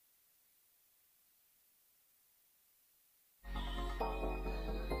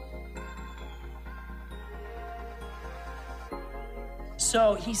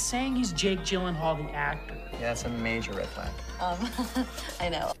So he's saying he's Jake Gyllenhaal, the actor. Yeah, that's a major red flag. I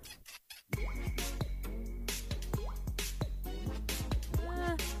know.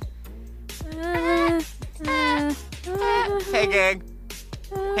 Hey, gang.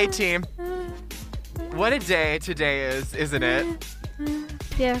 Hey, team. What a day today is, isn't it?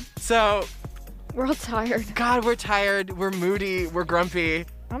 Yeah. So, We're all tired. God, we're tired. We're moody. We're grumpy.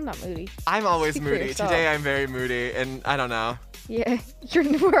 I'm not moody. I'm always Speak for moody. yourself. Today I'm very moody, and I don't know. Yeah,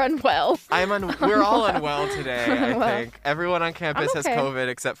 we're unwell. We're all unwell today, I Unwell. think. Everyone on campus has okay. COVID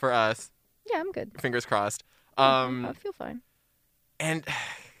except for us. Yeah, I'm good. Fingers crossed. I feel fine. And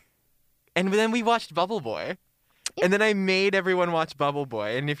then we watched Bubble Boy. And then I made everyone watch Bubble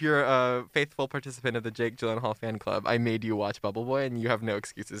Boy. And if you're a faithful participant of the Jake Gyllenhaal fan club, I made you watch Bubble Boy, and you have no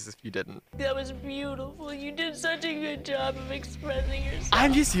excuses if you didn't. That was beautiful. You did such a good job of expressing yourself.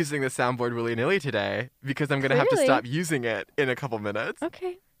 I'm just using the soundboard willy-nilly today because I'm going to have to Really? stop using it in a couple minutes.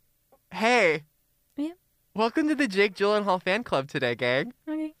 Okay. Hey. Yeah. Welcome to the Jake Gyllenhaal fan club today, gang.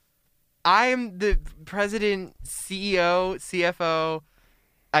 Okay. I'm the president, CEO, CFO,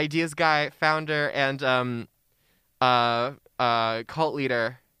 ideas guy, founder, and cult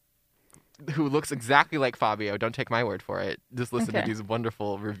leader who looks exactly like Fabio. Don't take my word for it. Just listen to these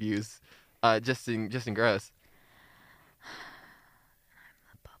wonderful reviews. Justin Gross.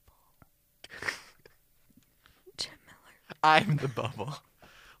 I'm the bubble.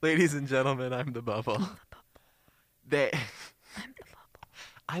 Ladies and gentlemen, I'm the bubble. I'm the bubble.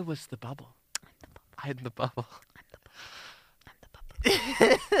 I was the bubble. I'm the bubble.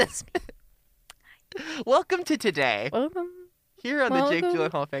 Welcome to today. Welcome. Here on the Jake Welcome.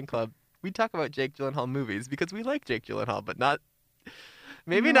 Gyllenhaal fan club, we talk about Jake Gyllenhaal movies because we like Jake Gyllenhaal, but not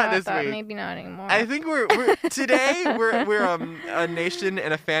maybe not this week. Maybe not anymore. I think we're today we're a nation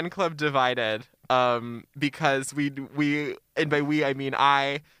and a fan club divided because we and by we I mean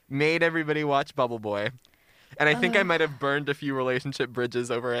I made everybody watch Bubble Boy. And I think I might have burned a few relationship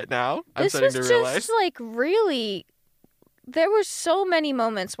bridges over it now. I'm this starting was to realize. just like really. There were so many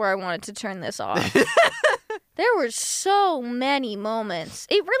moments where I wanted to turn this off. There were so many moments.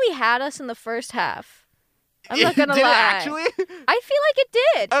 It really had us in the first half. I'm not gonna Did lie. it actually? I feel like it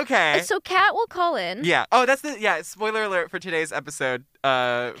did. Okay. So Kat will call in. Yeah. Oh, that's spoiler alert for today's episode,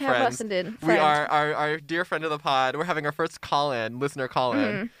 Kat friends. Bussenden, We friend. are our dear friend of the pod. We're having our first listener call in.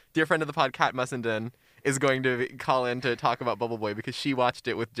 Mm-hmm. Dear friend of the pod, Kat Mussenden, is going to call in to talk about Bubble Boy because she watched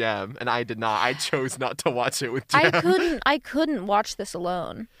it with Jam and I did not. I chose not to watch it with Jam. I couldn't watch this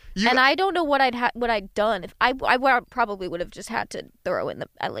alone. And I don't know what I'd done if I probably would have just had to throw in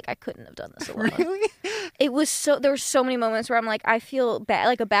I couldn't have done this alone. Really? It was there were so many moments where I'm like, I feel bad,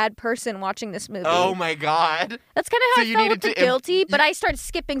 like a bad person watching this movie. Oh my God. That's kind of how So I you felt needed with the to guilty, but I started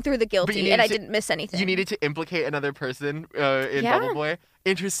skipping through the guilty and I didn't miss anything. You needed to implicate another person in Bubble Boy?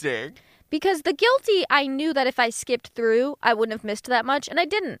 Interesting. Because the guilty, I knew that if I skipped through, I wouldn't have missed that much, and I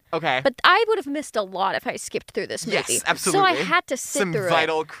didn't. Okay. But I would have missed a lot if I skipped through this movie. Yes, absolutely. So I had to sit Some through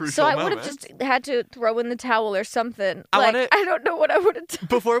vital, it. crucial So I would have moments. just had to throw in the towel or something. I don't know what I would have done.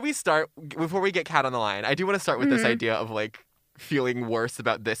 Before we get Kat on the line, I do want to start with this idea of like feeling worse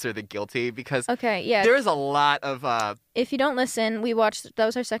about this or the guilty because Okay, yeah. there is a lot of If you don't listen, we watched, that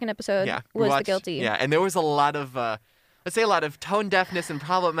was our second episode, we was watched- the guilty. Yeah, and there was a lot of let's say a lot of tone deafness and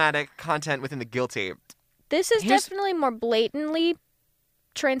problematic content within the guilty. This is Here's- definitely more blatantly,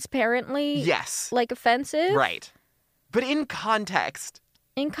 transparently, Yes. like offensive. Right. But in context.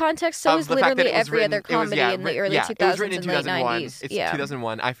 In context, so of is the fact that literally it was every written- other comedy in the early 2000s it was written in and late 2001. 90s. It's yeah.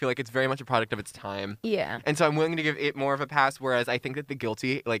 2001. I feel like it's very much a product of its time. Yeah. And so I'm willing to give it more of a pass, whereas I think that The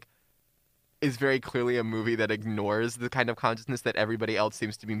Guilty, like, is very clearly a movie that ignores the kind of consciousness that everybody else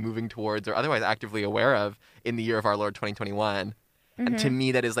seems to be moving towards or otherwise actively aware of in the year of our Lord 2021. And to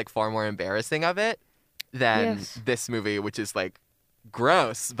me, that is, like, far more embarrassing of it than this movie, which is, like,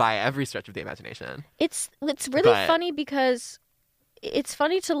 gross by every stretch of the imagination. It's really funny because it's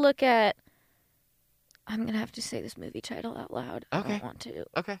funny to look at. I'm gonna have to say this movie title out loud. Okay. I don't want to.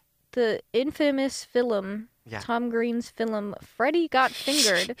 Okay. The infamous film, Tom Green's film, Freddy Got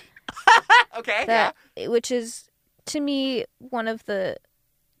Fingered. Okay. Which is to me one of the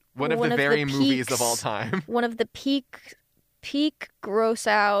very movies peaks, of all time. One of the peak gross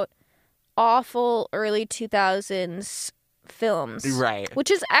out, awful early 2000s films. Right.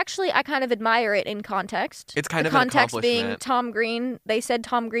 Which is actually, I kind of admire it in context. It's kind the of an context being accomplishment. Tom Green. They said,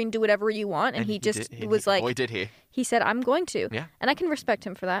 Tom Green, do whatever you want. And he just was like... Boy, did he. He said, I'm going to. Yeah. And I can respect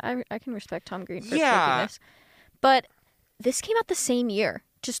him for that. I can respect Tom Green for Yeah. this. But this came out the same year,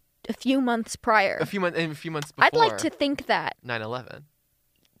 just a few months prior. A few months before. I'd like to think that 9/11.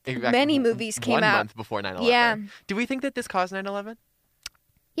 many movies came out. 1 month before 9/11. Yeah. Do we think that this caused 9/11?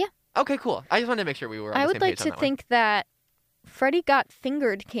 Okay, cool. I just wanted to make sure we were on I the would same like page on to that think that Freddy Got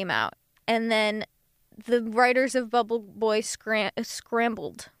Fingered came out, and then the writers of Bubble Boy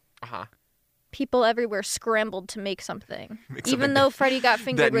scrambled. Uh-huh. People everywhere scrambled to make something. Make Even something though Freddy Got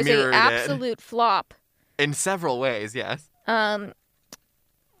Fingered that was mirrored an it. absolute flop. In several ways, yes. I'm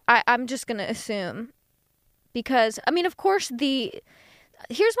just going to assume. Because, I mean, of course, here's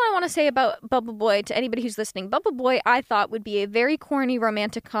what I want to say about Bubble Boy to anybody who's listening. Bubble Boy, I thought, would be a very corny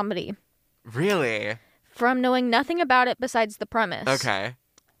romantic comedy. Really? From knowing nothing about it besides the premise. Okay.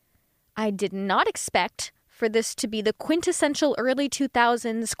 I did not expect for this to be the quintessential early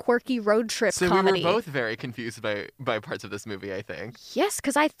 2000s quirky road trip comedy. So we were both very confused by parts of this movie, I think. Yes,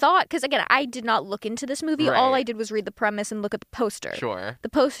 because again, I did not look into this movie. Right. All I did was read the premise and look at the poster. Sure. The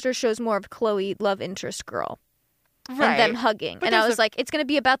poster shows more of Chloe, love interest girl, Right. and them hugging. But And I there's was like, it's going to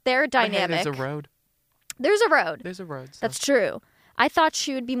be about their But hey, dynamic. there's a road. There's a road. There's a road. So. That's true. I thought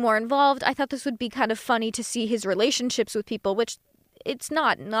she would be more involved. I thought this would be kind of funny to see his relationships with people, which it's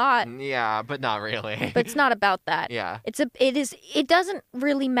not. Yeah, but not really. But it's not about that. Yeah. It doesn't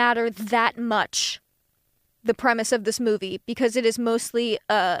really matter that much, the premise of this movie, because it is mostly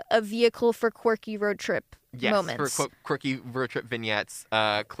a vehicle for quirky road trip moments. For quirky road trip vignettes,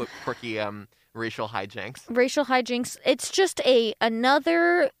 quirky racial hijinks. Racial hijinks. It's just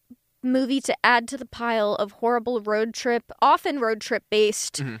another movie to add to the pile of horrible often road trip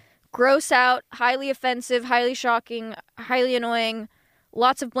based, gross out, highly offensive, highly shocking, highly annoying,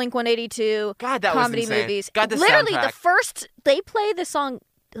 lots of Blink-182 God, that comedy was insane. movies. God, the Literally, soundtrack. they play the song,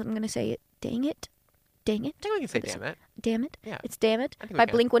 I'm going to say it, Dang It. Dang It. I think we can say damn it. Damn It. Yeah. It's Damn It I think we by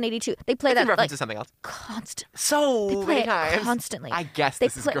can. Blink-182. They play It's in that reference like to something else. constantly. So They play many it times. constantly. I guess They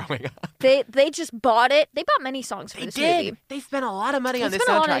this is play- growing up. They just bought it. They bought many songs for They this did. movie. They spent a lot of money They on this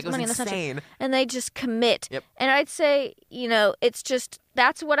spent a lot soundtrack. of It was money on the soundtrack. insane. And they just commit. Yep. And I'd say, it's just,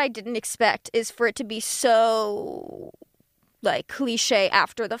 that's what I didn't expect, is for it to be so, like, cliche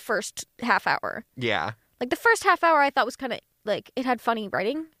after the first half hour. Yeah. Like, the first half hour I thought was kind of, like, it had funny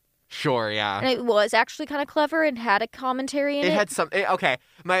writing. Sure, yeah. And it was actually kind of clever and had a commentary in it. It had some. Okay,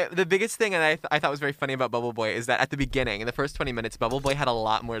 the biggest thing and I thought was very funny about Bubble Boy is that at the beginning, in the first 20 minutes, Bubble Boy had a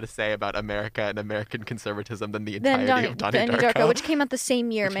lot more to say about America and American conservatism than the entirety of Donnie Darko, which came out the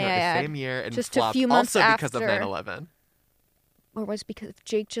same year, which may came I out add. the same year and Just a flopped few months also because of after. 9/11. Or was it because of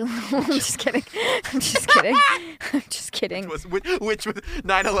Jake Gyllenhaal? I'm just kidding. I'm just kidding. I'm just kidding. Which was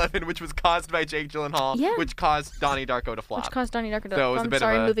 9/11, which was caused by Jake Gyllenhaal, Yeah. which caused Donnie Darko to flop. Which caused Donnie Darko to... So it was a I'm bit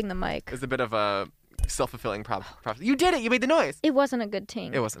sorry, of a, moving the mic. It was a bit of a self-fulfilling prophecy. You did it. You made the noise. It wasn't a good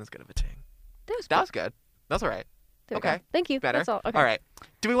ting. It wasn't as good of a ting. That was good. That was all right. There we go. Okay. Thank you. Better. That's all. Okay. All right.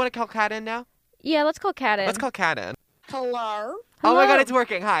 Do we want to call Kat in now? Yeah, let's call Kat in. Let's call Kat in. Hello? Oh my Hello. God, it's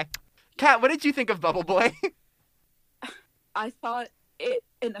working. Hi. Kat, what did you think of Bubble Boy? I thought it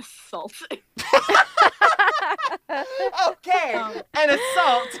an assault. Okay. An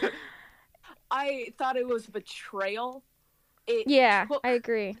assault. I thought it was betrayal. Yeah, took, I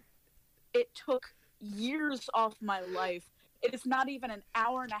agree. It took years off my life. It is not even an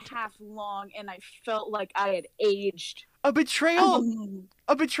hour and a half long, and I felt like I had aged. A betrayal?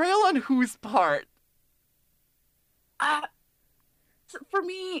 A betrayal on whose part? For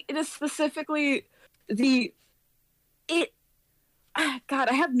me, it is specifically God,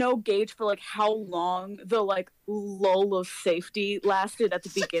 I have no gauge for like how long the like lull of safety lasted at the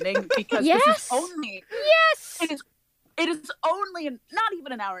beginning because Yes! this is only Yes! it is only not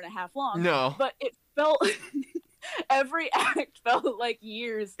even an hour and a half long. No. But it felt every act felt like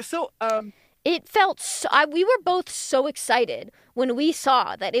years. So, It felt so... we were both so excited when we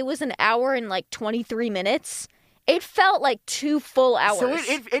saw that it was an hour and like 23 minutes. It felt like 2 full hours. so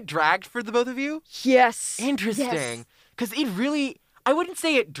it dragged for the both of you? Yes. Interesting. Because it really... I wouldn't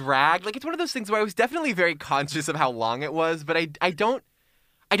say it dragged. Like, it's one of those things where I was definitely very conscious of how long it was, but I don't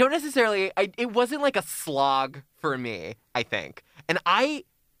necessarily... it wasn't like a slog for me, I think. And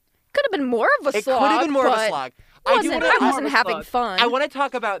Could have been more of a it slog. could have been more of a but slog. I wanna- wasn't more having slog. fun. I want to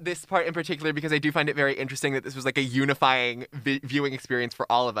talk about this part in particular because I do find it very interesting that this was like a unifying viewing experience for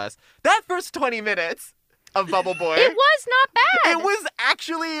all of us. That first 20 minutes of Bubble Boy, It was not bad. it was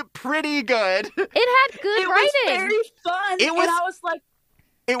actually pretty good. It had good It writing. was very fun. It was- and I was like,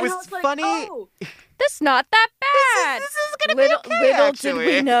 It was like, funny. oh. That's not that bad. This is gonna little, be okay, little actually.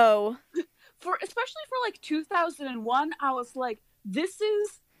 did we know. Especially for like 2001, I was like, this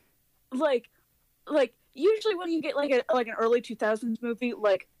is like usually when you get like an early 2000s movie,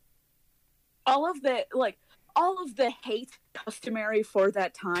 like all of the hate customary for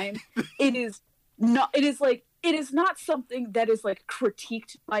that time, it is not something that is like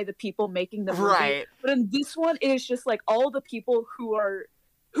critiqued by the people making the movie. Right. But in this one, it is just like all the people who are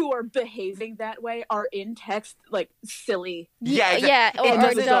who are behaving that way are in text like silly. Yeah, yeah, It or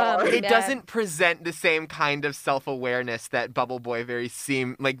doesn't, dumb. it yeah. doesn't present the same kind of self-awareness that Bubble Boy very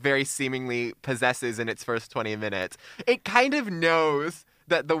seemingly possesses in its first 20 minutes. It kind of knows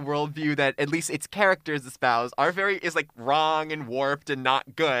that the worldview that at least its characters espouse is like wrong and warped and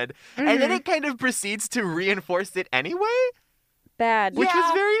not good. Mm-hmm. And then it kind of proceeds to reinforce it anyway, Bad. which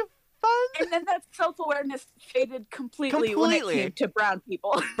is very fun. And then that self-awareness faded completely when it came to brown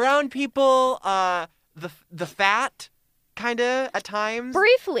people. Brown people, the fat, kind of at times.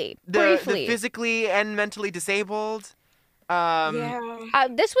 Briefly. The physically and mentally disabled.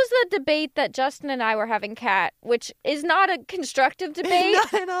 This was the debate that Justin and I were having, Kat, which is not a constructive debate,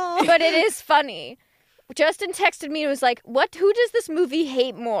 Not at all. but it is funny. Justin texted me and was like, who does this movie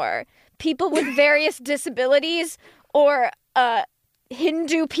hate more? People with various disabilities or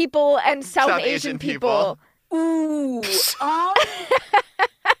Hindu people and South Asian people? Ooh. I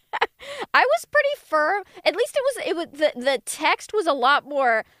was pretty firm. At least it was the text was a lot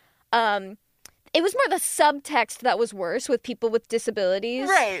more it was more the subtext that was worse with people with disabilities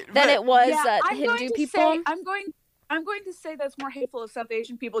than it was Hindu people. I'm going to say that's more hateful of South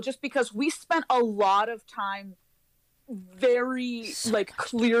Asian people just because we spent a lot of time very like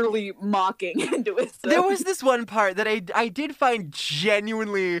clearly mocking Hinduism. There was this one part that I did find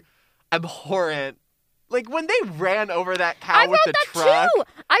genuinely abhorrent. Like when they ran over that cow with the truck. Too.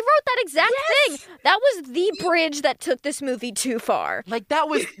 I wrote that exact thing. That was the bridge that took this movie too far. Like that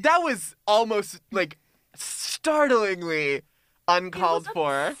was almost like startlingly uncalled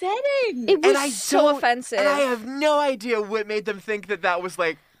for. Upsetting. It was so offensive. And I have no idea what made them think that was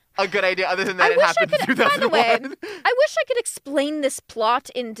like a good idea other than that I it wish happened in by the 2001. way, I wish I could explain this plot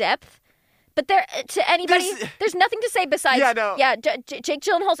in depth. But to anybody, there's nothing to say besides, Jake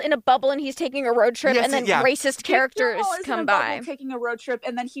Gyllenhaal's in a bubble and he's taking a road trip, and then racist characters come by. Taking a road trip,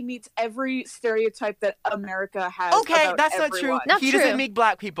 and then he meets every stereotype that America has. Okay, about that's everyone. not true. He doesn't meet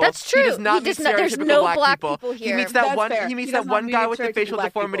black people. That's true. He does not meet there's stereotypical no black people. here. He meets that That's one. fair. He meets He that does not one guy meet with the stereotypical facial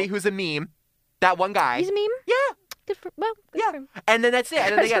black deformity people. who's a meme. That one guy. He's a meme? Yeah. Good for him. And then that's it.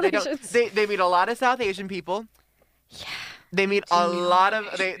 And then Congratulations. they meet a lot of South Asian people. Yeah. They meet a lot of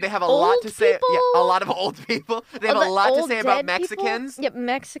they have a Old lot to say. people? Yeah, a lot of old people. They have a lot to say about Mexicans. Yep,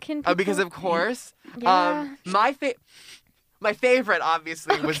 Mexican people. Because of course. Yeah. My favorite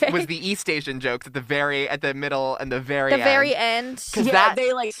obviously was Okay. the East Asian jokes at the middle and the very end. Because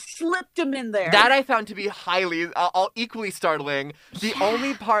they like slipped him in there. That I found to be highly, equally startling. The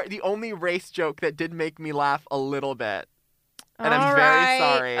only race joke that did make me laugh a little bit, and I'm very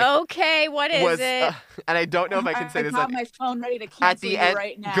sorry. Okay, what is it? And I don't know if I can say this. I have my phone ready to cancel you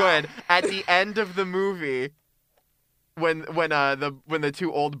right now. Good. At the end of the movie, when the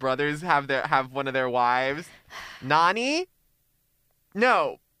two old brothers have one of their wives, Nani?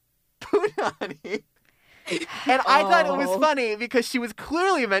 No, Punani. And I thought it was funny because she was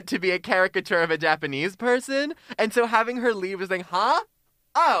clearly meant to be a caricature of a Japanese person, and so having her leave was like, huh?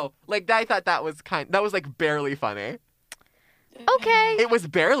 Oh, like I thought that was like barely funny. Okay. It was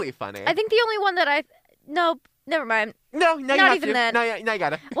barely funny. I think the only one that no, never mind. No, now you Not have even to. that. Now you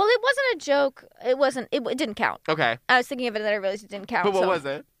got it. Well, it wasn't a joke. It didn't count. Okay. I was thinking of it and then I realized it didn't count. But what was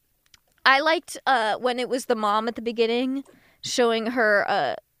it? I liked when it was the mom at the beginning showing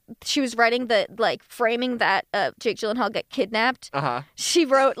her she was writing framing that Jake Gyllenhaal get kidnapped. Uh-huh. She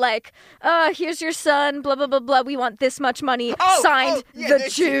wrote here's your son, blah blah blah blah. We want this much money. Signed the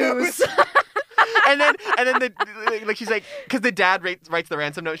Jews. and then she's like, because the dad writes the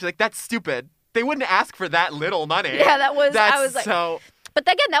ransom note. She's like, that's stupid. They wouldn't ask for that little money. Yeah, I was like, so. But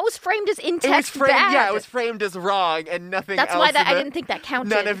again, that was framed as in text bad. Yeah, it was framed as wrong, and nothing. That's else why I didn't think that counted.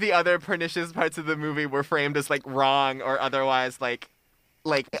 None of the other pernicious parts of the movie were framed as like wrong or otherwise like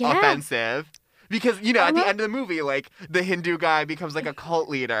offensive. Because at the end of the movie, like the Hindu guy becomes like a cult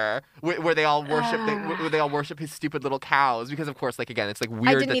leader where they all worship where they all worship his stupid little cows. Because of course, like again, it's like weird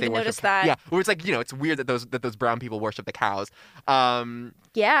I didn't that even they worship. notice that. Yeah, where it's like it's weird that those brown people worship the cows. So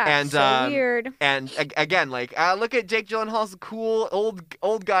weird. And again, like look at Jake Gyllenhaal's cool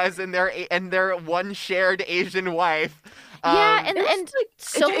old guys and their one shared Asian wife. And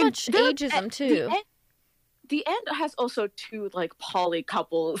so much ageism too. The end has also two like poly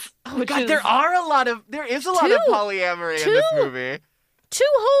couples. Oh God, there is a lot of polyamory in this movie. Two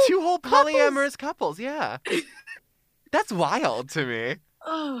whole polyamorous couples. Yeah, that's wild to me.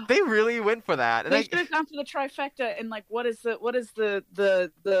 Oh. They really went for that. And they should have gone for the trifecta. And like, what is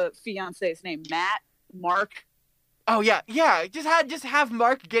the fiance's name? Matt, Mark. Oh yeah. Just have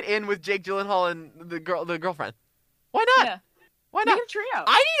Mark get in with Jake Gyllenhaal and the girlfriend. Why not? Yeah. Why not? Make a trio.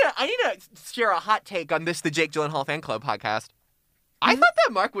 I need to share a hot take on the Jake Gyllenhaal fan club podcast. I thought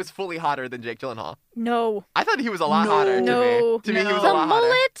that Mark was fully hotter than Jake Gyllenhaal. No. I thought he was a lot hotter to No. me. To me, he was The a lot hotter.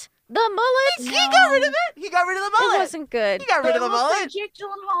 mullet. The mullet. He got rid of it. He got rid of the mullet. It wasn't good. He got rid of the But I will say, mullet.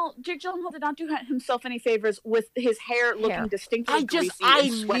 Jake Gyllenhaal did not do himself any favors with his hair looking distinctly greasy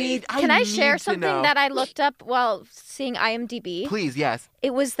and sweaty. Can I share need to something know. that I looked up while seeing IMDb? Please, yes.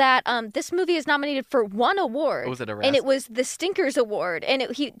 It was that this movie is nominated for one award. Was it a And rest? it was the Stinkers Award. And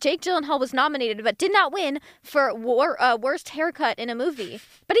Jake Gyllenhaal was nominated but did not win for worst haircut in a movie.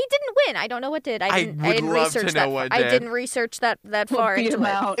 But he didn't win. I don't know what did. I didn't would love research to know that. what I did. didn't research that far Beat into him it.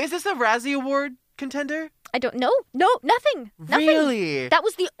 out. Is this a Razzie Award contender? I don't know. No, nothing. Nothing. Really? That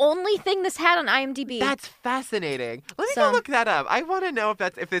was the only thing this had on IMDb. That's fascinating. Let me So- go look that up. I want to know if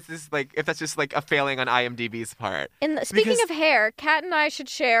that's just like a failing on IMDb's part. Speaking because- of hair, Kat and I should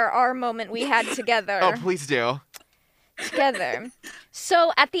share our moment we had together. Oh, please do. Together.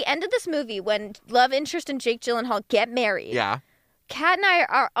 So at the end of this movie, when love interest and Jake Gyllenhaal get married, Yeah. Kat and I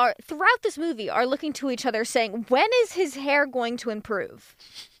are throughout this movie are looking to each other saying, when is his hair going to improve?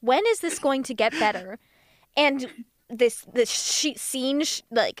 When is this going to get better? And this scene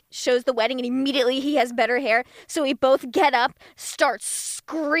shows the wedding, and immediately he has better hair. So we both get up, start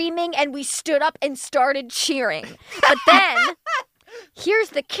screaming, and we stood up and started cheering. But then,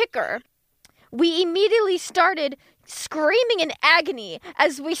 here's the kicker. We immediately started screaming in agony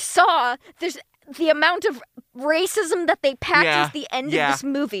as we saw the amount of racism that they packed at the end of this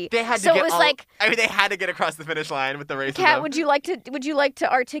movie. They had to so get it was like, they had to get across the finish line with the racism. Kat, would you like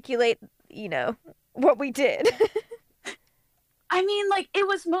to articulate, what we did? I mean, like, it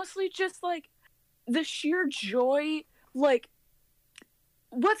was mostly just, like, the sheer joy, like,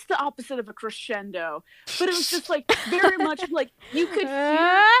 what's the opposite of a crescendo? But it was just, like, very much, like, you could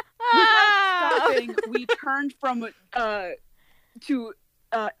hear, without stopping, we turned from,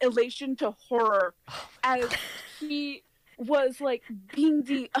 elation to horror as he was, like, being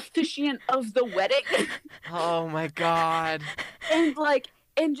the officiant of the wedding. Oh my god.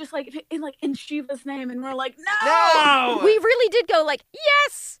 And just like in Shiva's name, and we're like, no! No! We really did go like,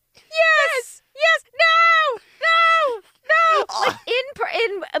 yes, no, like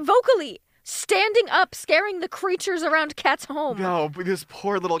in vocally standing up, scaring the creatures around Kat's home. No, these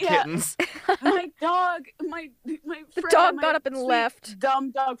poor little kittens. My dog, my The Freya, dog my got up and sweet, left.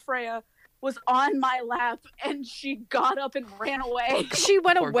 Dumb dog Freya was on my lap, and she got up and ran away. She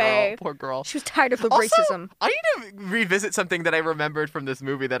went Poor away. Girl, poor girl. She was tired of the Also, racism. I need to revisit something that I remembered from this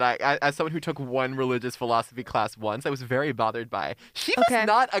movie that I as someone who took one religious philosophy class once, I was very bothered by. Shiva's Okay.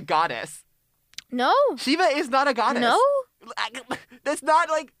 not a goddess. No, Shiva is not a goddess. no. That's not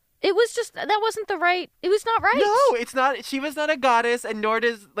like... It was just that wasn't the right. It was not right. No, it's not. Shiva's not a goddess, and nor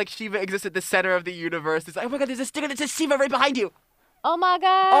does like Shiva exist at the center of the universe. It's like, oh my god, there's a sticker that says Shiva right behind you. Oh my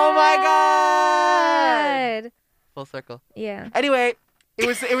god. Oh my god. Full circle. Yeah. Anyway, it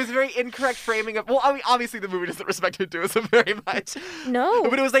was a very incorrect framing of. Well, I mean, obviously the movie doesn't respect Hinduism very much. No.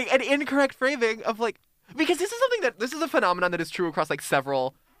 But it was like an incorrect framing of like, because this is a phenomenon that is true across like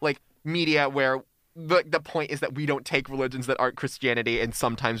several like media where the point is that we don't take religions that aren't Christianity and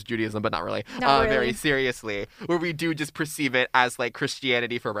sometimes Judaism, but not really, Not really. very seriously, where we do just perceive it as like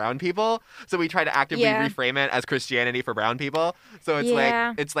Christianity for brown people. So we try to actively Yeah. reframe it as Christianity for brown people. So it's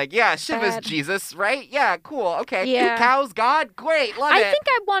Yeah. like, yeah, Shiva's Bad. Jesus, right? Yeah, cool. Okay. Yeah. Cows, God, great, love it. I think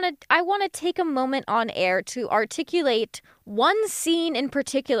I want to take a moment on air to articulate one scene in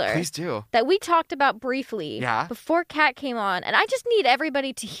particular Please do. that we talked about briefly Yeah. before Kat came on, and I just need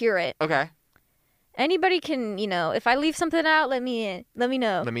everybody to hear it. Okay. Anybody can, if I leave something out, let me in. Let me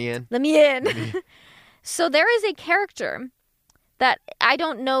know. Let me in. Let me in. So there is a character that I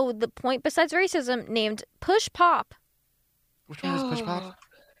don't know the point besides racism named Push Pop. Which one is Push Pop?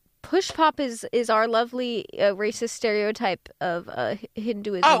 Push Pop is our lovely racist stereotype of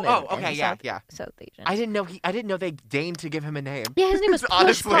Hinduism. Oh, and okay, yeah. South Asian. I didn't know they deigned to give him a name. Yeah, his name was Push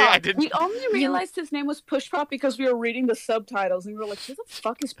Honestly, Pop. I didn't. We only realized his name was Push Pop because we were reading the subtitles, and we were like, who the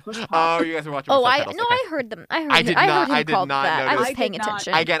fuck is Push Pop? Oh, you guys were watching. Oh, with I subtitles, okay. heard them. I heard I him. did I not- heard him I did called not that. I notice. was I paying did not.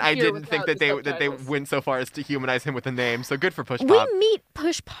 attention. Again, I Here didn't think without that the they subtitles. went so far as to humanize him with a name. So good for Push We Pop. meet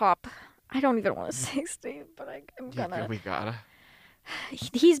Push Pop. I don't even want to say Steve, but I'm Yeah, gonna. we gotta.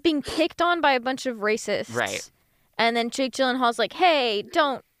 He's being picked on by a bunch of racists. Right. And then Jake Gyllenhaal's like, "Hey,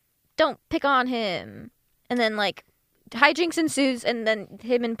 don't pick on him." And then like hijinks ensues, and then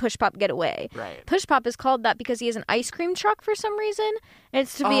him and Push Pop get away. Right. Push Pop is called that because he has an ice cream truck for some reason. And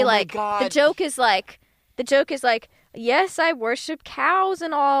it's to be Oh my like God. the joke is like, yes, I worship cows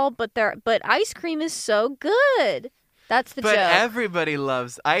and all, but ice cream is so good. That's the But joke. everybody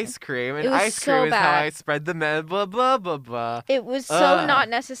loves ice cream, and It was ice so cream is how bad. I spread the blah blah blah blah. It was so Ugh. not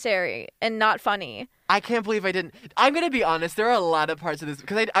necessary and not funny. I can't believe I didn't. I'm gonna be honest. There are a lot of parts of this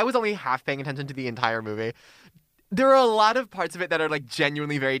because I was only half paying attention to the entire movie. There are a lot of parts of it that are like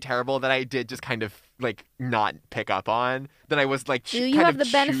genuinely very terrible that I did just kind of like not pick up on. That I was like Do you kind have of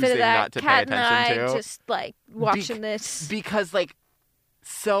the benefit choosing of that? not to Kat pay and I attention to. just like watching this. Because like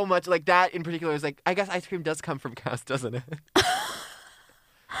so much like that in particular is like I guess ice cream does come from cows, doesn't it?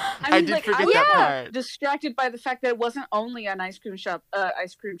 I did like, forget was that part. distracted by the fact that it wasn't only an ice cream truck.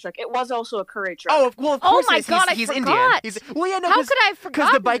 It was also a curry truck. Oh well, of Oh course my he's, God, I he's forgot. Indian. Well, yeah, no, How could I have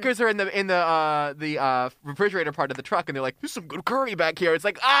because the forgotten? bikers are in the refrigerator part of the truck, and they're like, "There's some good curry back here." It's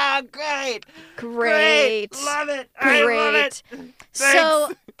like, great, Great. love it, I love it.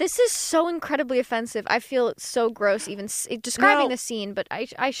 So this is so incredibly offensive. I feel it's so gross even describing No. the scene, but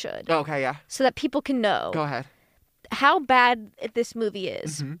I should. Okay, yeah, So that people can know go ahead. how bad this movie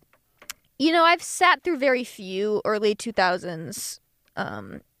is. Mhm. You know, I've sat through very few early 2000s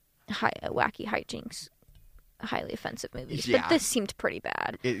wacky hijinks, highly offensive movies, Yeah. but this seemed pretty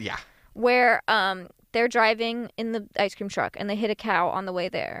bad. Yeah, Where they're driving in the ice cream truck and they hit a cow on the way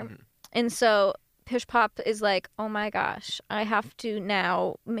there. Mhm. And so Pish Pop is like, oh my gosh, I have to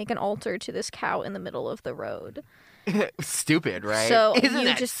now make an altar to this cow in the middle of the road. stupid, right? So Isn't you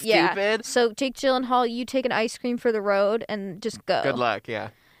that just stupid? So Jake Gyllenhaal, you take an ice cream for the road and just go. Good luck, yeah.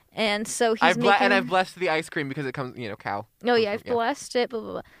 And so he's making... And I've blessed the ice cream because it comes, cow. Oh yeah, I've blessed it. Blah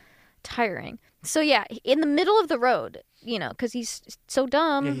blah blah. Tiring. So yeah, in the middle of the road, because he's so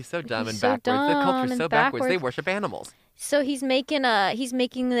dumb. Yeah, he's so dumb and so backwards. The dumb culture's and so backwards. They backwards. worship animals. So he's making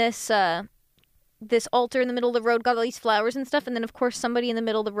this this altar in the middle of the road, got all these flowers and stuff, and then of course somebody in the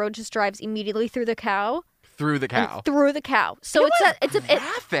middle of the road just drives immediately through the cow. Through the and cow. Through the cow. So it's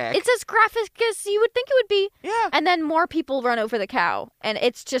graphic. it's as graphic as you would think it would be. Yeah. And then more people run over the cow, and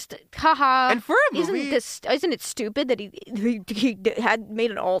it's just haha. And for a movie, isn't it stupid that he had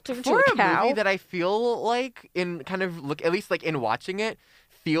made an altar to for a a cow? movie that I feel like in kind of look, at least like in watching it,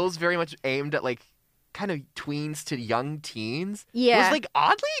 feels very much aimed at like kind of tweens to young teens. Yeah. It was like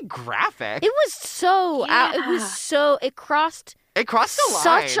oddly graphic. It was so out. It was so. It crossed. It crossed the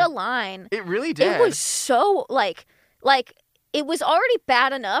line. Such a line. It really did. It was so like it was already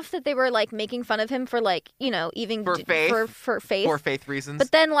bad enough that they were like making fun of him for like even For faith? for faith. For faith reasons.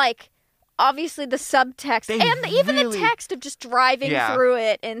 But then like obviously the subtext They and even the really- text of just driving Yeah. through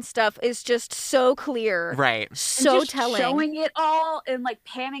it and stuff is just so clear. right. So and just telling. showing it all and like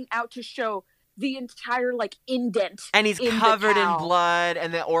panning out to show the entire like indent. And he's in the covered in cow. blood,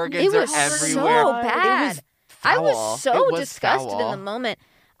 and the organs It are was everywhere. so bad. It was I foul. was so It was disgusted foul. in the moment.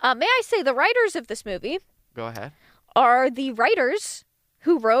 May I say the writers of this movie Go ahead. are the writers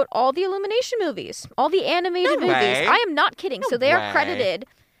who wrote all the Illumination movies, all the animated No movies. way. I am not kidding. No So they way. are credited.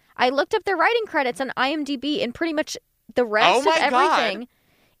 I looked up their writing credits on IMDb, and pretty much the rest Oh of my God. everything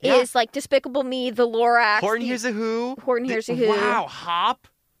Yeah. is like Despicable Me, The Lorax, Horn the- Hears a Who. Horn Hears a Who. Wow, Hop.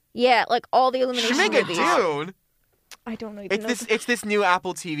 Yeah, like all the Illumination movies. Schmigadoon. I don't know. It's this new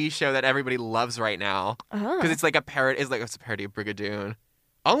Apple TV show that everybody loves right now Oh. because it's like a parody. It's a parody of Brigadoon.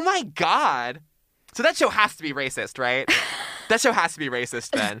 Oh my God! So that show has to be racist, right? That show has to be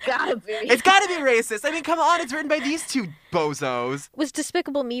racist then. Gotta be. It's got to be racist. I mean, come on! It's written by these two bozos. Was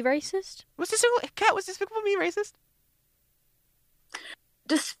Despicable Me racist? Was Despicable Me racist?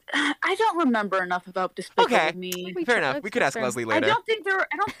 I don't remember enough about Despicable Okay. Me. Fair enough. We could ask fair. Leslie I later. don't think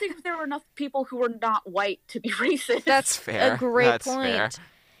there were enough people who were not white to be racist. That's fair. a great That's point. fair.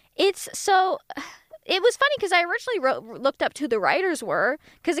 It's so. It was funny because I originally looked up who the writers were.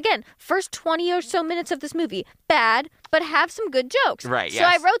 Because again, first 20 or so minutes of this movie, bad, but have some good jokes. Right, So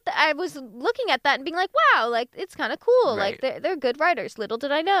yes. I wrote that. I was looking at that and being like, wow, like it's kind of cool. Right. Like they're good writers. Little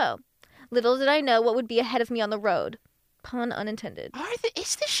did I know. Little did I know what would be ahead of me on the road. Pun unintended.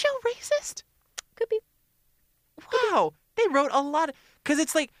 Is this show racist? Could be. Wow, they wrote a lot because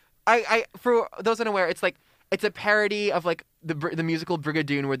it's like I for those unaware, it's like it's a parody of like the musical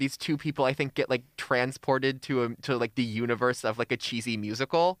Brigadoon, where these two people I think get like transported to like the universe of like a cheesy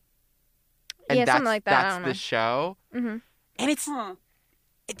musical, and Yeah, something like that. I That's don't the know. show, Mm-hmm. and it's Huh.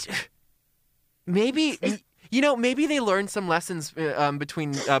 maybe. Maybe they learned some lessons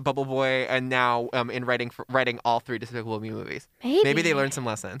between Bubble Boy and now in writing all three Despicable Me movies. Maybe they learned some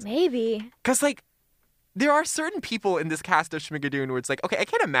lessons. Maybe. Because, like, there are certain people in this cast of Schmigadoon where it's like, okay, I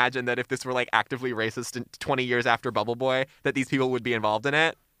can't imagine that if this were, like, actively racist 20 years after Bubble Boy, that these people would be involved in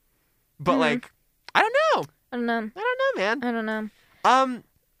it. But, like, I don't know. I don't know. I don't know, man. I don't know.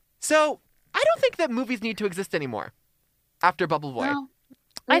 So, I don't think that movies need to exist anymore after Bubble Boy. No.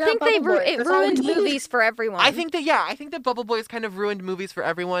 I Yeah, think Bubble Boy. it That's all we ruined need. movies for everyone. I think that Bubble Boy has kind of ruined movies for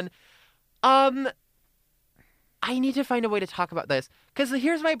everyone. I need to find a way to talk about this, because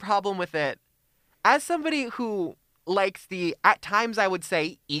here's my problem with it. As somebody who likes the, at times I would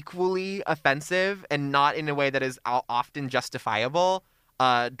say, equally offensive and not in a way that is often justifiable,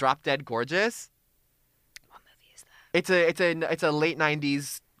 Drop Dead Gorgeous. What movie is that? It's a late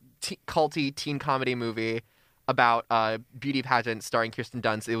 90s culty teen comedy movie about beauty pageant starring Kirsten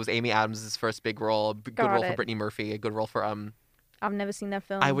Dunst. It was Amy Adams' first big role. Good role for Brittany Murphy. A good role for I've never seen that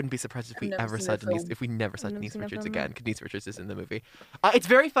film. I wouldn't be surprised if we never ever seen saw that film. Denise, if we never saw I've never Denise seen that Richards film, again. Denise Richards is in the movie. It's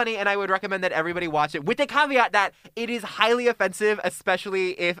very funny, and I would recommend that everybody watch it, with the caveat that it is highly offensive,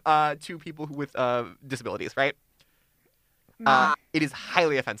 especially if to people with disabilities, right? It is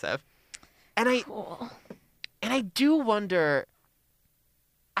highly offensive, and I do wonder.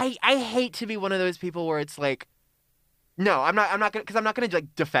 I hate to be one of those people where it's like, no, I'm not gonna, because I'm not gonna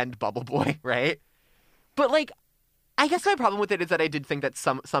like defend Bubble Boy, right? But like, I guess my problem with it is that I did think that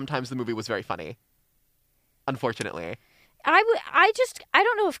sometimes the movie was very funny. Unfortunately. I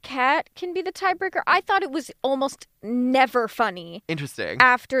don't know if Kat can be the tiebreaker. I thought it was almost never funny. Interesting.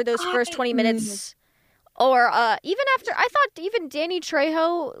 After those first 20 minutes. Or even after, I thought even Danny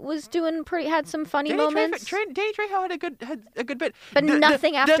Trejo was had some funny moments. Danny Trejo had a good bit. But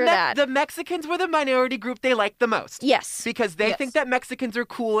nothing after that. The Mexicans were the minority group they liked the most. Yes. Because they think that Mexicans are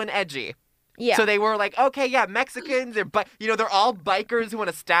cool and edgy. Yeah. So they were like, okay, yeah, Mexicans, they're all bikers who want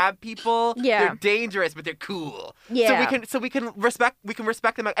to stab people. Yeah. They're dangerous, but they're cool. Yeah. So we can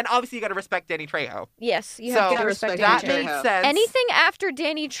respect them, and obviously you got to respect Danny Trejo. Yes, you have to respect that Danny Trejo. makes sense. Anything after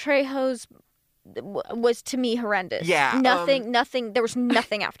Danny Trejo's was to me horrendous. Yeah. Nothing. There was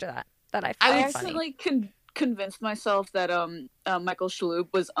nothing after that I found I funny. accidentally convinced myself that Michael Shalhoub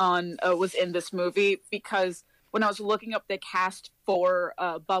was in this movie, because when I was looking up the cast for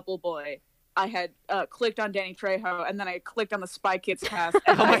Bubble Boy, I had clicked on Danny Trejo, and then I clicked on the Spy Kids cast,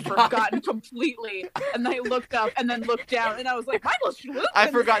 and I'd forgotten completely. And then I looked up and then looked down, and I was like, Michael Shalhoub?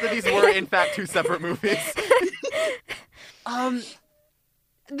 I forgot that these were, in fact, two separate movies.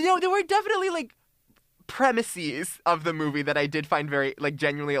 No, there were definitely, like, premises of the movie that I did find very, like,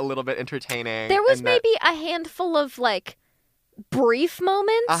 genuinely a little bit entertaining. There was maybe a handful of, like, brief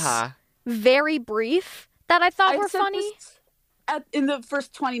moments, very brief, that I thought were funny. In the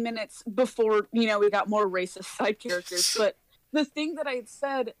first 20 minutes before, we got more racist side characters. But the thing that I had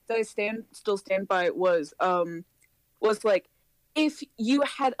said that I still stand by was like, if you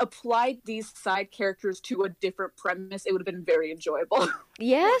had applied these side characters to a different premise, it would have been very enjoyable.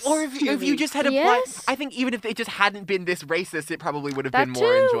 Yes. Or if you just had applied, Yes. I think even if it just hadn't been this racist, it probably would have That been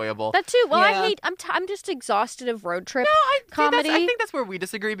more too. enjoyable. That too. Well, Yeah. I'm just exhausted of road trip See, comedy. I think that's where we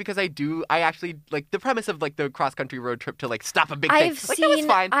disagree, because I actually like the premise of like the cross country road trip to like stop a big thing. I've Like, that was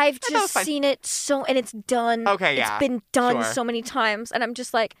fine. I've That was just fine. seen it and it's done. Okay, yeah, It's been done sure. so many times, and I'm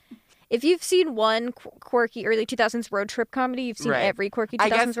just like, if you've seen one quirky early 2000s road trip comedy, you've seen Right. every quirky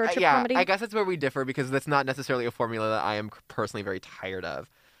 2000s road trip comedy. I guess that's where we differ, because that's not necessarily a formula that I am personally very tired of.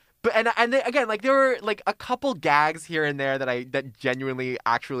 But and then, again, like there were like a couple gags here and there that genuinely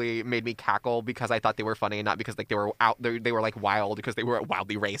actually made me cackle because I thought they were funny and not because like they were like wild, because they were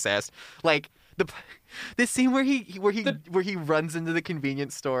wildly racist. Like the scene where he runs into the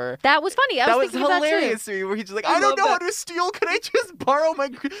convenience store. That was funny. That was was thinking of hilarious that to me, where he's just like, I don't know how to steal. Can I just borrow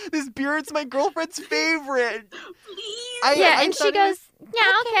this beer? It's my girlfriend's favorite. Please. Yeah, I and thought she it goes, was-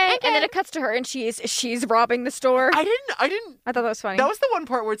 yeah, okay. And then it cuts to her, and she's robbing the store. I didn't. I thought that was funny. That was the one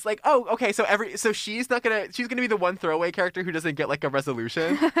part where it's like, oh, okay, so she's gonna be the one throwaway character who doesn't get like a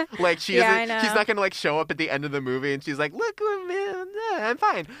resolution. Like she Yeah, doesn't. I know. She's not gonna like show up at the end of the movie and she's like, look, man, I'm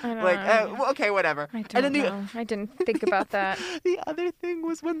fine. I know. Like, well, okay, whatever. I don't and then know. I didn't think about that. the other thing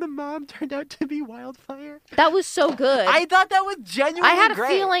was when the mom turned out to be Wildfire. That was so good. I thought that was genuinely I had a great.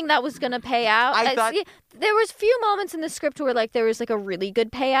 feeling that was gonna pay out. I thought- There was few moments in the script where like there was like a really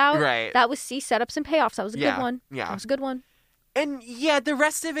good payout. Right. That was setups and payoffs. That was a Yeah, good one. yeah. That was a good one. And yeah, the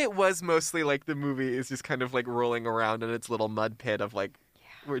rest of it was mostly like the movie is just kind of like rolling around in its little mud pit of like,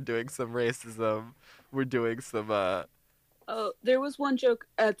 we're doing some racism, we're doing some Oh, there was one joke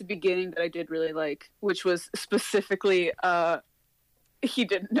at the beginning that I did really like, which was specifically he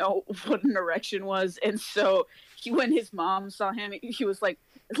didn't know what an erection was, and so when his mom saw him, he was like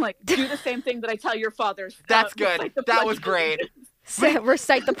do the same thing that I tell your fathers. That's good. recite the That Pledge was of great. Allegiance.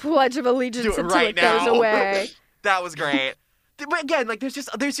 Recite the Pledge of Allegiance Do it until right it goes now. away. That was great. But again, like there's just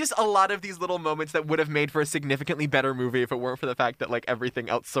a lot of these little moments that would have made for a significantly better movie if it weren't for the fact that like everything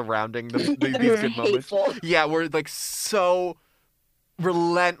else surrounding these good moments, Hateful. yeah, were like so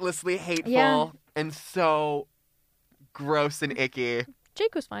relentlessly hateful Yeah. and so gross and icky.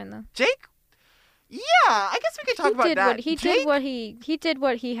 Jake was fine though. Jake? Yeah, I guess we could talk about that. He did what he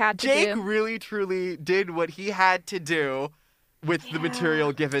had to do. Jake really, truly did what he had to do with the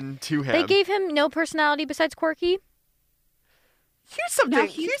material given to him. They gave him no personality besides quirky. Here's something. Now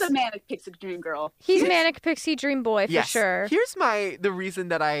he's the manic pixie dream girl. He's manic pixie dream boy for yes. sure. Here's the reason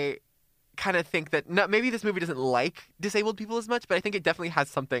that I kind of think that maybe this movie doesn't like disabled people as much, but I think it definitely has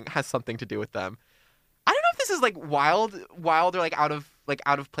something to do with them. I don't know if this is like wild or like out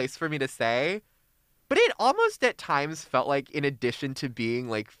of place for me to say, but it almost at times felt like, in addition to being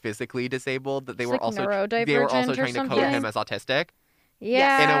like physically disabled, that they were also trying to code him as autistic.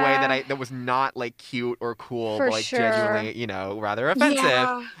 Yeah. In a way that was not like cute or cool, for but like sure. genuinely, rather offensive.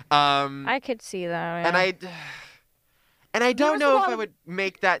 Yeah. I could see that. Yeah. And I don't know if I would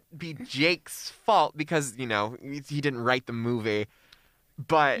make that be Jake's fault because, he didn't write the movie.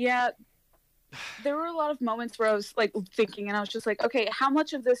 But yeah, there were a lot of moments where I was like thinking, and I was just like, okay, how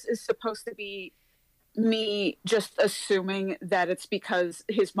much of this is supposed to be me just assuming that it's because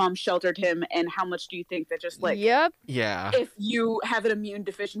his mom sheltered him, and how much do you think that just like, yep, yeah, if you have an immune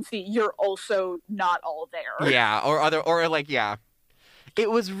deficiency, you're also not all there. Yeah, yeah. It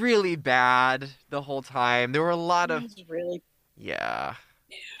was really bad the whole time. There were a lot of really, yeah.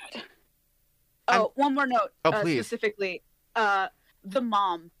 One more note. Please. Specifically, the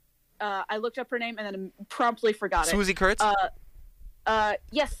mom. I looked up her name and then promptly forgot it. Susie Kurtz.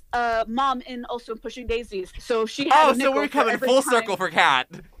 Yes, mom in also Pushing Daisies. So she had a nickel so we're coming full circle for Kat.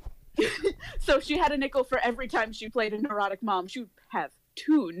 So she had a nickel for every time she played a neurotic mom. She would have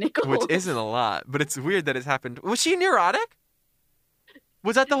 2 nickels. Which isn't a lot, but it's weird that it's happened. Was she neurotic?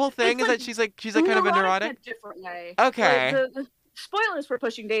 Was that the whole thing? Is that she's kind of a neurotic? In a different way. Okay. The spoilers for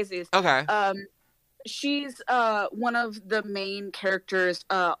Pushing Daisies. Okay. She's one of the main characters'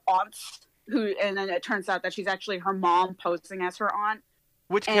 aunts. And then it turns out that she's actually her mom posing as her aunt.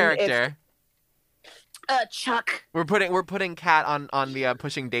 Which character? Chuck. We're putting Kat on the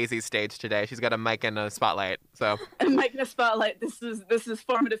Pushing Daisies stage today. She's got a mic and a spotlight. So a mic and a spotlight. This is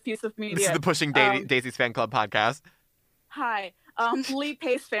formative piece of media. This is the Pushing Daisies fan club podcast. Hi, Lee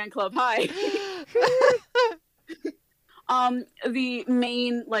Pace fan club. Hi. The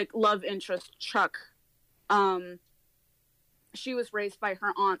main love interest, Chuck. She was raised by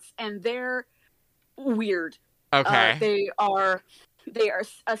her aunts, and they're weird. Okay. They are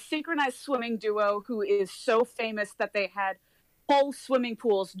a synchronized swimming duo who is so famous that they had whole swimming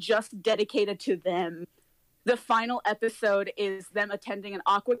pools just dedicated to them. The final episode is them attending an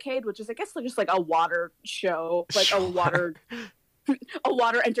aquacade, which is, I guess, just like a water show, a water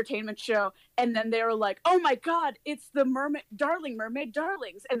entertainment show. And then they were like, oh my God, it's the Mermaid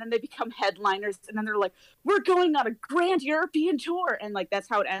Darlings. And then they become headliners. And then they're like, we're going on a grand European tour. And that's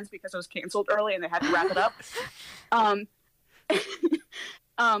how it ends because it was canceled early and they had to wrap it up.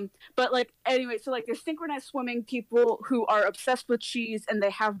 But anyway, so they're synchronized swimming people who are obsessed with cheese, and they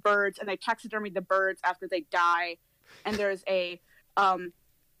have birds, and they taxidermy the birds after they die. And there's a Aunt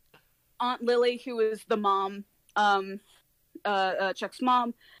Lily, who is the mom, Chuck's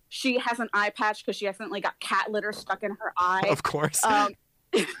mom. She has an eye patch because she accidentally got cat litter stuck in her eye. Of course.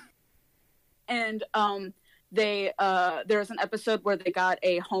 And there's an episode where they got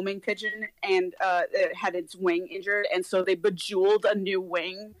a homing pigeon and it had its wing injured, and so they bejeweled a new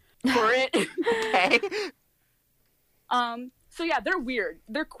wing for it. Okay. So yeah, they're weird.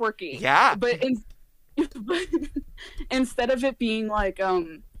 They're quirky. Yeah. But instead of it being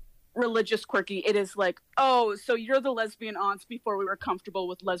religious quirky, it is oh, so you're the lesbian aunts before we were comfortable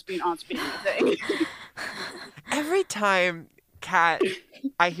with lesbian aunts being a thing. Every time, Kat,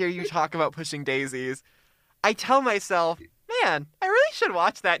 I hear you talk about Pushing Daisies, I tell myself, man, I really should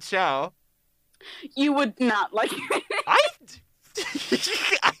watch that show. You would not like it. I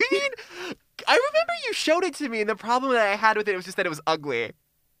mean, I remember you showed it to me, and the problem that I had with it was just that it was ugly.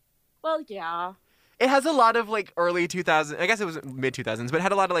 Well, yeah. It has a lot of early 2000s, I guess it was mid 2000s, but it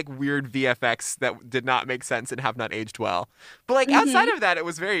had a lot of weird VFX that did not make sense and have not aged well. But outside of that, it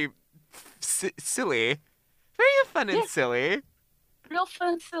was very silly, very fun and silly, real fun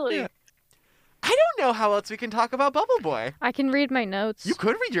and silly. Yeah. I don't know how else we can talk about Bubble Boy. I can read my notes. You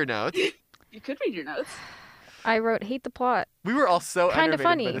could read your notes. You could read your notes. I wrote, hate the plot. We were all so Kind of enervated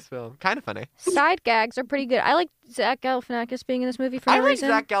funny. by this film. Kind of funny. Side gags are pretty good. I like Zach Galifianakis being in this movie for no reason.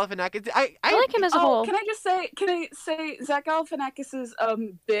 Zach Galifianakis. I like him as a whole. Can I say Zach Galifianakis'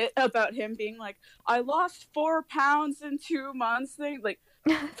 bit about him being I lost 4 pounds in 2 months thing?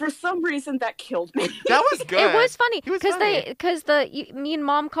 For some reason that killed me. That was good. It was funny It was because me and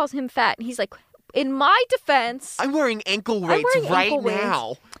Mom calls him fat, and he's like, in my defense, I'm wearing ankle weights right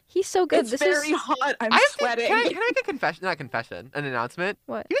now. He's so good. It's very hot. I'm sweating. Can I make a confession? Not a confession. An announcement.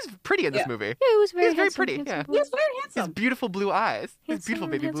 What? He was pretty in this movie. Yeah, he was very He was very handsome, pretty. handsome Yeah. boy. He was very His handsome. beautiful blue eyes. His Handsome, beautiful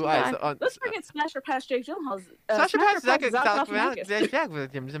baby blue handsome eyes. Let's forget Smasher Past Jake Gyllenhaal's. Sasha Pass, Zach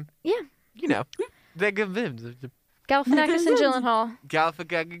Galifianakis. Yeah. You know. Galifianakis and Gyllenhaal.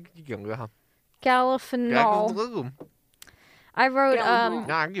 Galifianakis. Galifianakis. I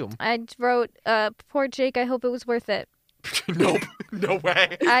wrote, poor Jake, I hope it was worth it. Nope. No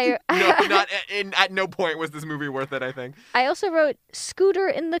way. At no point was this movie worth it, I think. I also wrote Scooter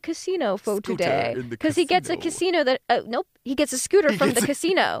in the casino for today. Because he gets a casino that, he gets a scooter from the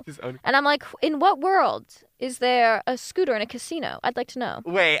casino. And I'm like, in what world is there a scooter in a casino? I'd like to know.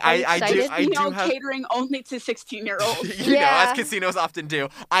 Wait, I do have... catering only to 16-year-olds. you know, as casinos often do.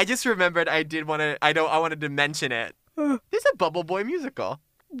 I just remembered I wanted to mention it. There's a Bubble Boy musical.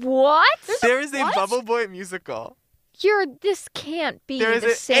 What? There is a Bubble Boy musical. This can't be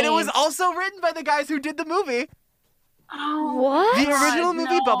the same. And it was also written by the guys who did the movie. Oh, what? The original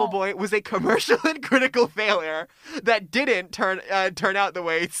movie Bubble Boy was a commercial and critical failure that didn't turn out the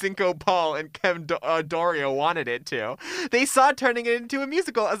way Cinco Paul and Kem Dorio wanted it to. They saw turning it into a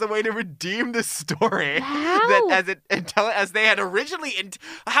musical as a way to redeem the story. How? As they had originally.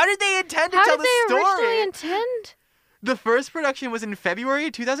 How did they intend to How tell did the they story? originally intend? The first production was in February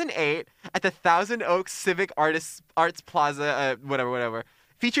 2008 at the Thousand Oaks Civic Arts Plaza, whatever.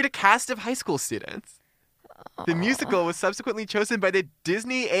 Featured a cast of high school students. The musical was subsequently chosen by the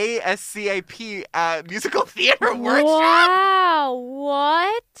Disney ASCAP Musical Theater Workshop. Wow,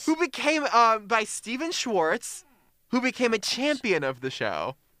 what? Who became, by Steven Schwartz, who became a champion of the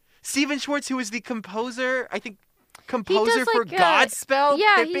show. Steven Schwartz, who was the composer, I think, for Godspell,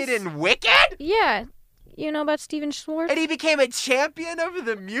 Pippin, and Wicked? Yeah. You know about Steven Schwartz? And he became a champion of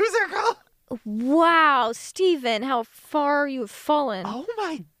the musical? Wow, Steven, how far you have fallen. Oh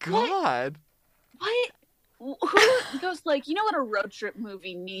my God. What? Who goes like, you know what a road trip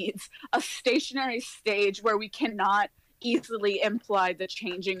movie needs? A stationary stage where we cannot easily imply the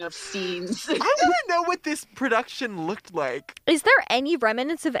changing of scenes. I want to know what this production looked like. Is there any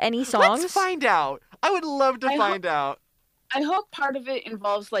remnants of any songs? Let's find out. I would love to find out. I hope part of it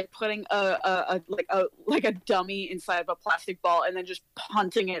involves like putting a dummy inside of a plastic ball and then just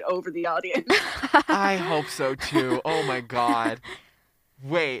punting it over the audience. I hope so too. Oh my God.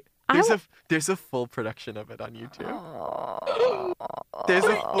 Wait, there's a full production of it on YouTube. There's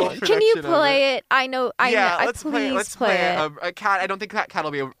a full production. Can you play it? I know. Let's play it. it. Kat, I don't think Kat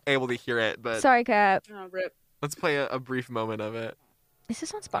will be able to hear it, but Sorry, Kat. Oh, rip. Let's play a brief moment of it. Is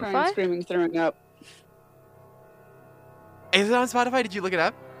this on Crying, Spotify? screaming, throwing up. Is it on Spotify? Did you look it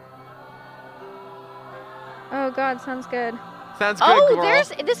up? Oh God, sounds good. Sounds good, girl.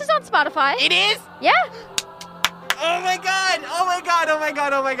 This is on Spotify. It is? Yeah. Oh my God! Oh my God! Oh my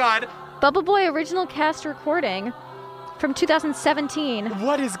God! Oh my God! Bubble Boy original cast recording from 2017.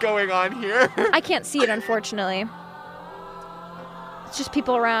 What is going on here? I can't see it, unfortunately. It's just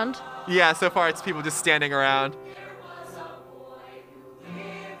people around. Yeah, so far it's people just standing around.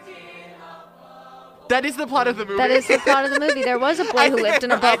 That is the plot of the movie. That is the plot of the movie. There was a boy who lived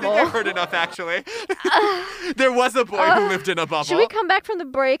in a bubble. I think I've heard enough, actually. There was a boy who lived in a bubble. Should we come back from the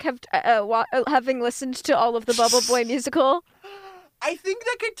break having listened to all of the Bubble Boy musical? I think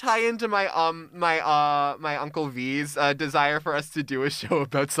that could tie into my my Uncle V's desire for us to do a show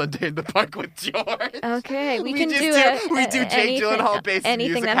about Sunday in the Park with George. Okay, we do Jake Gyllenhaal based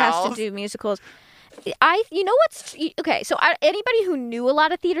anything musicals. that has to do musicals. You know what's okay? So anybody who knew a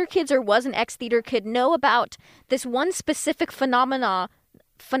lot of theater kids or was an ex-theater kid know about this one specific phenomenon.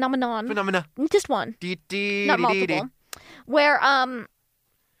 Just one, not multiple. Where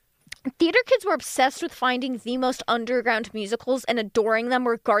theater kids were obsessed with finding the most underground musicals and adoring them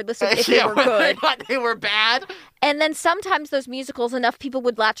regardless of if they were good. They were bad. And then sometimes those musicals, enough people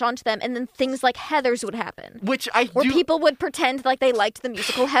would latch onto them, and then things like Heathers would happen. Where people would pretend like they liked the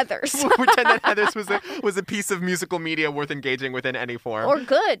musical Heathers. Pretend that Heathers was a piece of musical media worth engaging with in any form. Or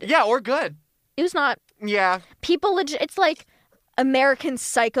good. Yeah, or good. It was not. Yeah. People it's like American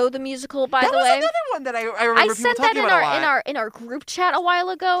Psycho the musical, by the way. That was another one that I remember people talking about a lot. I sent that in our group chat a while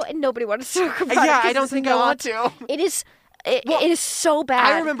ago, and nobody wanted to talk about it. Yeah, I don't think I want to. It is so bad.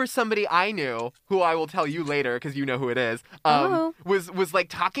 I remember somebody I knew, who I will tell you later because you know who it is, was like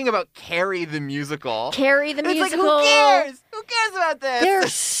talking about Carrie the musical. Carrie the musical. It's like, who cares? Who cares about this?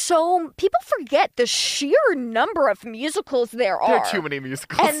 There's people forget the sheer number of musicals there are. There are too many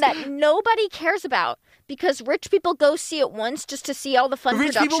musicals. And that nobody cares about because rich people go see it once just to see all the fun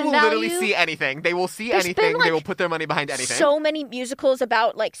Rich production people will value. literally see anything. They will see There's anything. been, like, they will put their money behind anything. So many musicals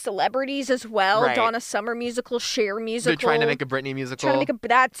about like celebrities as well. Right. Donna Summer musical, Cher musical. They're trying to make a Britney musical.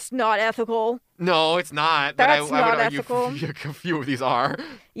 That's not ethical. No, it's not. That's but I not would argue ethical. a few of these are.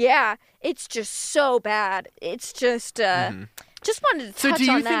 Yeah, it's just so bad. It's just just wanted to touch on that. So do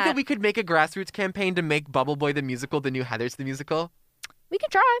you think that we could make a grassroots campaign to make Bubble Boy the musical the new Heathers the musical? We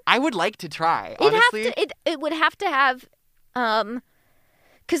could try. I would like to try, honestly. It would have to have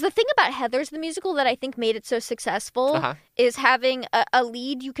because the thing about Heathers the musical that I think made it so successful is having a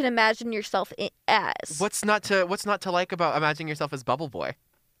lead you can imagine yourself as. What's not to like about imagining yourself as Bubble Boy?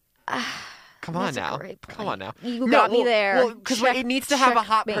 Come on now. Come on now. You got me there. Well, because it needs to have a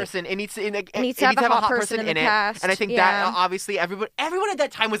hot person. It needs to have a hot person in it. cast. And I think that obviously everyone at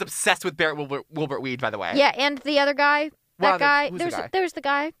that time was obsessed with Barrett Wilbert Weed, by the way. Yeah, and the other guy. That guy. Who's the guy? There's the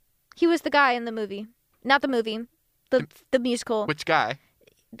guy. He was the guy in the movie. Not the movie. The musical. Which guy?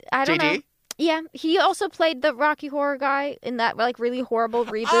 I don't know. JD? Yeah, he also played the Rocky Horror guy in that like really horrible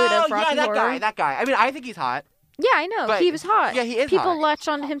reboot of Rocky Horror. That guy. I mean, I think he's hot. Yeah, I know. But he was hot. Yeah, he is People hot. latch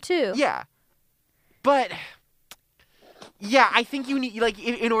on to him too. Yeah. But yeah, I think you need like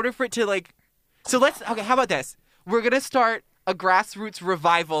in order for it to like. So how about this? We're gonna start a grassroots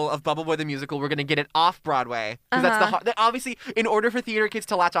revival of Bubble Boy the musical. We're gonna get it off Broadway because that's obviously in order for theater kids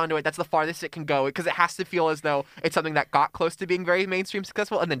to latch onto it, that's the farthest it can go because it has to feel as though it's something that got close to being very mainstream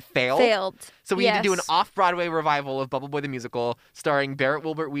successful and then failed. So we need to do an off Broadway revival of Bubble Boy the musical, starring Barrett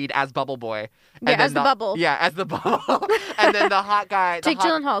Wilbert Weed as Bubble Boy. Yeah, as the Bubble. Yeah, as the Bubble. And then the hot guy. Jake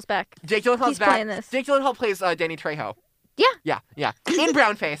Gyllenhaal's back. Jake Gyllenhaal's He's back. playing this. Jake Gyllenhaal plays Danny Trejo. Yeah. Yeah. In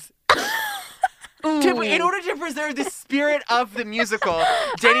brownface. In order to preserve the spirit of the musical,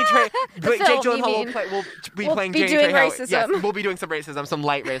 Jake Gyllenhaal will be playing Danny doing Trejo. racism. Yes, we'll be doing some racism, some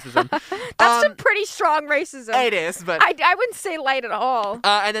light racism. That's some pretty strong racism. It is, but I wouldn't say light at all.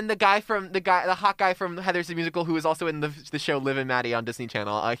 And then the hot guy from Heathers the musical, who is also in the show Liv and Maddie on Disney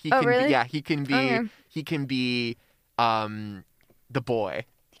Channel. He can be the boy.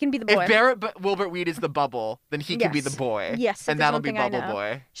 He can be the boy. If Barrett Wilbert Weed is the Bubble, then he can be the boy. Yes, and that'll be Bubble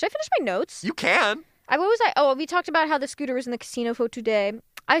Boy. Should I finish my notes? You can. What was I? Oh, we talked about how the scooter was in the casino for today.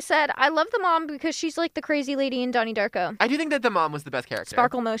 I said I love the mom because she's like the crazy lady in Donnie Darko. I do think that the mom was the best character.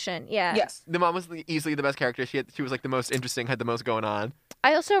 Sparkle motion, yeah. Yes. The mom was easily the best character. She was like the most interesting, had the most going on.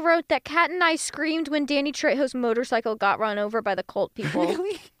 I also wrote that Kat and I screamed when Danny Trejo's motorcycle got run over by the cult people.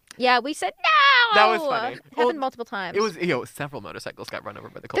 Really? Yeah, we said no. That was funny. It happened multiple times. It was several motorcycles got run over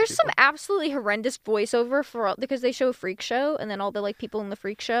by the cult There's people. some absolutely horrendous voiceover because they show a freak show and then all the like people in the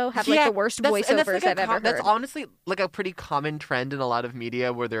freak show have like the worst voiceovers I've ever heard. That's honestly like a pretty common trend in a lot of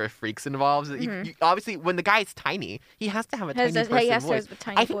media where there are freaks involved. You, obviously, when the guy is tiny, he has to have a tiny person voice.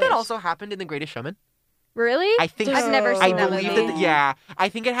 I think that also happened in The Greatest Showman. Really? I think I've never seen that movie. I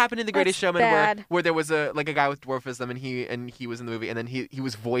think it happened in The Greatest That's Showman bad. where there was a guy with dwarfism and he was in the movie and then he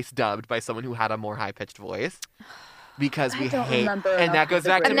was voice dubbed by someone who had a more high pitched voice. Because we hate, and that goes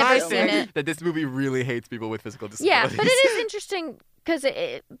back to my thing that this movie really hates people with physical disabilities. Yeah, but it is interesting because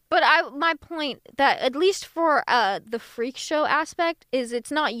my point that at least for the freak show aspect is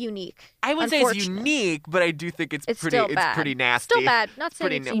it's not unique. I would say it's unique, but I do think it's pretty nasty. Still bad. Not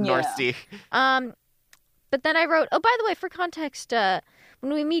saying pretty it's nasty. But then I wrote, oh, by the way, for context,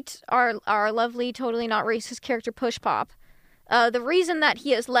 when we meet our lovely, totally not racist character Push Pop, the reason that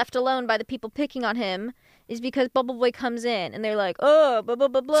he is left alone by the people picking on him is because Bubble Boy comes in and they're like, oh, blah, blah,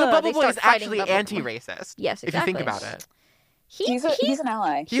 blah, blah. So Bubble Boy is actually anti-racist. Yes, exactly. If you think about it. He's an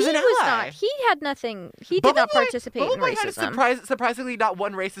ally. He's an ally. He had nothing. He did not participate in racism. Bubble Boy had surprisingly not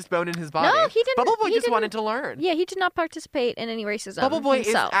one racist bone in his body. No, he didn't. Bubble Boy just wanted to learn. Yeah, he did not participate in any racism. Bubble Boy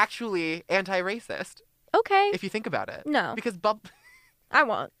himself. is actually anti-racist. Okay. If you think about it. No. Because I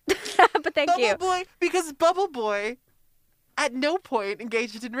won't. But thank you. Because Bubble Boy at no point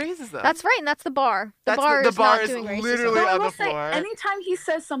engaged in racism. That's right, and that's the bar. The bar is doing racism. Literally on the floor. Anytime he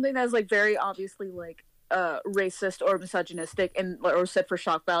says something that is like very obviously like racist or misogynistic or said for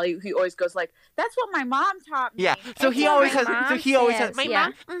shock value, he always goes like, "That's what my mom taught me." Yeah. So he always has.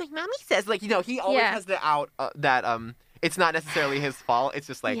 My mommy says like he always has the out that it's not necessarily his fault. It's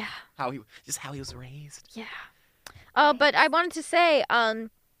just like how he was raised. Yeah. But I wanted to say,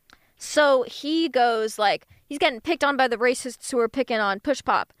 so he goes like, he's getting picked on by the racists who are picking on Push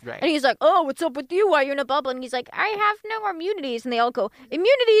Pop. Right. And he's like, oh, what's up with you? Why you're in a bubble? And he's like, I have no immunities. And they all go,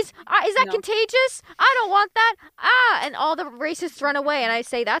 immunities? Is that contagious? I don't want that. And all the racists run away. And I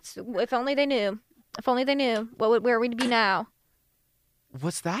say, if only they knew. If only they knew. Where would we be now?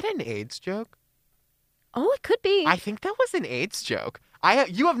 Was that an AIDS joke? Oh, it could be. I think that was an AIDS joke.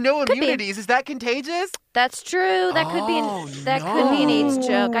 You have no Could be. immunities. Is that contagious? That's true. That could be an AIDS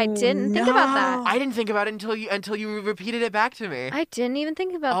joke. I didn't think about that. I didn't think about it until you repeated it back to me. I didn't even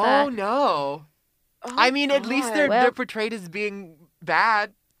think about that. Oh no. Oh, I mean, at least they're Well- portrayed as being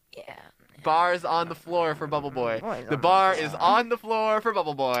bad. Yeah. Bars on the floor for Bubble Boy. The bar is on the floor for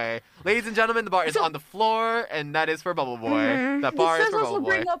Bubble Boy. Ladies and gentlemen, the bar is on the floor, and that is for Bubble Boy. Mhm. That bar This is does for also Bubble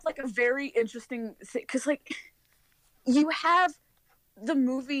Boy. bring up like a very interesting thing because like you have the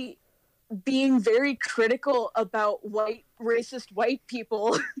movie being very critical about racist white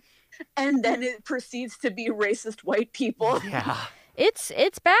people, and then it proceeds to be racist white people. Yeah,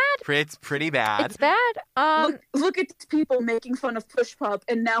 It's bad. it's pretty bad. It's bad. Look at these people making fun of Push Pop,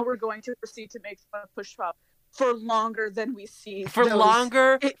 and now we're going to proceed to make fun of Push Pop for longer than we see. For those-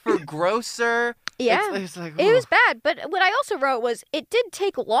 longer, for grosser. Yeah. It's like, It was ugh. bad, but what I also wrote was it did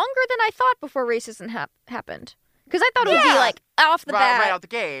take longer than I thought before racism happened. Because I thought it would be Yeah. like off the bat, right out the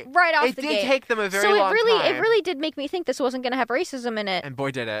gate. right off It the did gate. take them a very so long time. it really did make me think this wasn't going to have racism in it. And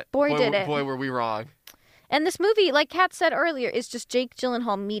boy did it. Boy, did it. Boy, were we wrong. And this movie, like Kat said earlier, is just Jake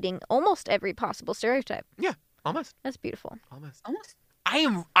Gyllenhaal meeting almost every possible stereotype. Yeah, almost. That's beautiful. Almost. Almost.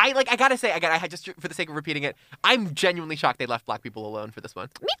 I gotta say, I just for the sake of repeating it, I'm genuinely shocked they left black people alone for this one.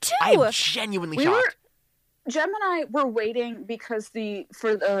 Me too. I'm genuinely We shocked. Jem and I were waiting because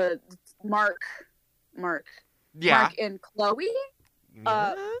Mark Yeah. and Chloe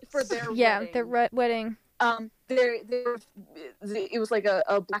for their Yeah, wedding. their wedding. It was like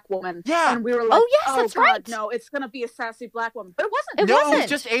a black woman. Yeah. And we were like, Oh, yes, that's God, right. no, it's gonna be a sassy black woman, but it wasn't. It no, it wasn't. was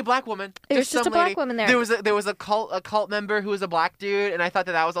just a black woman. It was just some a black lady. woman there. There was a cult member who was a black dude, and I thought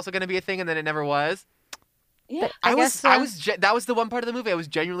that was also going to be a thing, and then it never was. Yeah. I was guess, that was the one part of the movie I was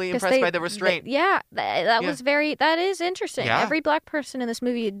genuinely 'cause impressed by the restraint. that Yeah. was that is interesting. Yeah. Every black person in this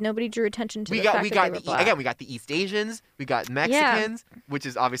movie, nobody drew attention to the fact that they were black. We got the East Asians, we got Mexicans, which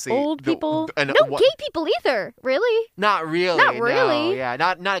is obviously Old people. and No gay people either. Really? Not really. Not no. really. Yeah,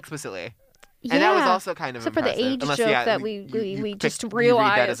 not explicitly. Yeah. And that was also kind of Except for the impressive. age Unless, joke yeah, that you we just you read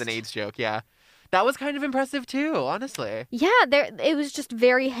that as realized. an AIDS joke. Yeah, that was kind of impressive too. Honestly. Yeah, it was just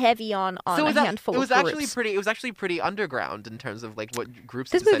very heavy on So a handful it was of actually groups. pretty. It was actually pretty underground in terms of like what groups.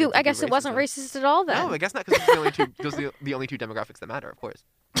 This decided movie, to I do guess it wasn't racism. racist at all then. No, I guess not because those are the only two demographics that matter, of course.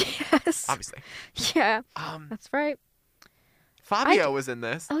 Yes. Obviously. Yeah, Um, that's right. Fabio was in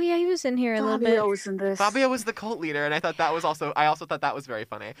this. Oh yeah, he was in here a little bit. Fabio was in this. Fabio was the cult leader, and I also thought that was very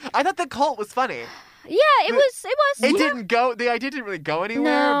funny. I thought the cult was funny. Yeah, it was. It didn't go. The idea didn't really go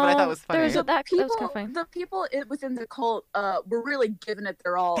anywhere, but I thought it was funny. There was The that people, was kind of funny. the people within the cult were really giving it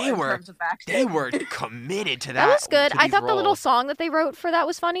their all They in were- terms of acting. They were committed to that. That was good. to I these thought the little roles. song that they wrote for that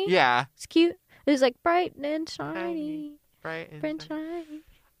was funny. Yeah. It's cute. It was like bright and shiny, Right. bright and shiny.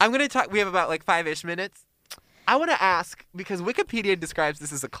 I'm gonna talk. We have about like 5-ish minutes. I want to ask because Wikipedia describes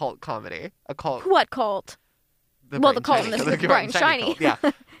this as a cult comedy. A cult. What cult? The Well, bright the cult and in shiny- this is the bright and shiny. cult,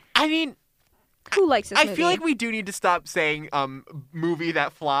 Yeah. I mean, Who likes this I movie? feel like we do need to stop saying movie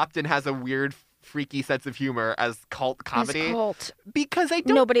that flopped and has a weird, freaky sense of humor as cult It's comedy cult. because I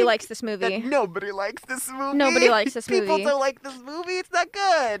don't. Nobody think likes this movie. that nobody likes this movie. Nobody likes this People movie. don't like this movie. It's not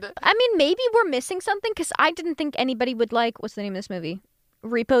good. I mean, maybe we're missing something because I didn't think anybody would like. What's the name of this movie?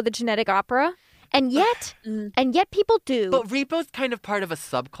 Repo: The Genetic Opera. And yet people do. But Repo's kind of part of a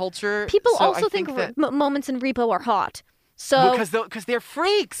subculture. People so also I think that moments in Repo are hot. So because they're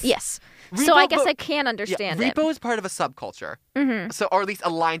freaks. yes. Repo, So I guess but- I can understand it. Repo is part of a subculture. Mm-hmm. So, or at least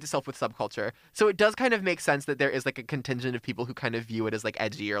aligns itself with subculture. So it does kind of make sense that there is like a contingent of people who kind of view it as like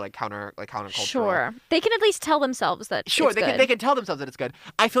edgy or like countercultural. Sure. They can at least tell themselves that. Sure, it's they good. can tell themselves that it's good.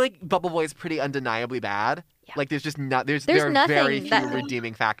 I feel like Bubble Boy is pretty undeniably bad. Yeah. Like there are nothing very few that-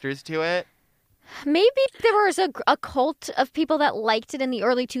 redeeming factors to it. Maybe there was a cult of people that liked it in the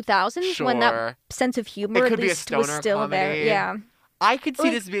early 2000s when that Sure. sense of humor It at could be a least was stoner still there. comedy. Yeah. I could see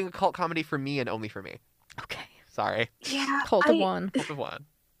Like- this being a cult comedy for me and only for me. Okay. Sorry. Yeah, Cult of one. Cult of one.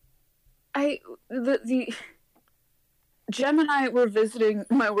 the Jem and I were visiting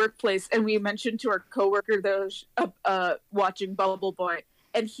my workplace, and we mentioned to our coworker that was watching Bubble Boy,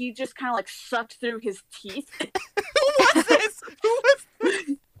 and he just kind of like sucked through his teeth. Who was this? Who was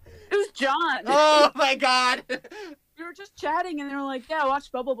this? It was John. Oh my god. We were just chatting, and they were like, "Yeah,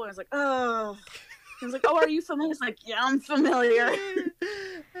 watch Bubble Boy." I was like, "Oh." He was like, "Oh, are you familiar?" I was like, "Yeah, I'm familiar."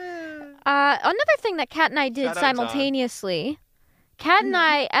 Another thing that Kat and I did Shout out, John. simultaneously, Kat and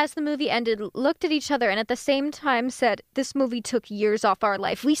I, as the movie ended, looked at each other and at the same time said, "This movie took years off our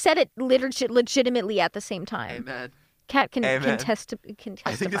life." We said it legitimately at the same time. Amen. Kat can Amen. testify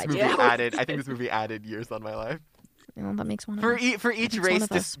I think this to movie it. added. I think this movie added years on my life. Well, that makes one of For us. for each Makes one race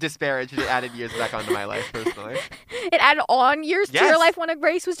of us. disparaged, it added years back onto my life personally. It added on years to your Yes. life when a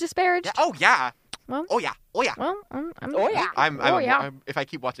race was disparaged. Yeah. Oh yeah. Well- oh yeah. Oh yeah. Well, Oh, yeah. I'm if I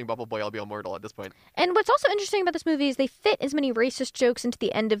keep watching Bubble Boy, I'll be immortal at this point. And what's also interesting about this movie is they fit as many racist jokes into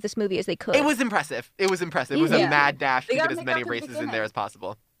the end of this movie as they could. It was impressive. It was impressive. It was a Yeah. mad dash They to get gotta as make many up the races in beginning. there as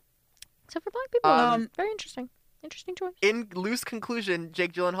possible. Except for black people. Very interesting. Interesting choice. In loose conclusion,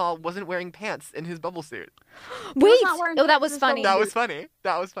 Jake Gyllenhaal wasn't wearing pants in his bubble suit. Wait! not wearing Oh, that pants was in his funny. bubble That was funny.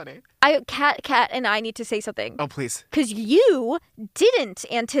 That was funny. Kat and I need to say something. Oh please. Because you didn't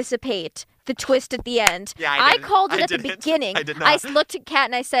anticipate the twist at the end. Yeah, I didn't. called it I at the didn't. beginning. I did not. Looked at Kat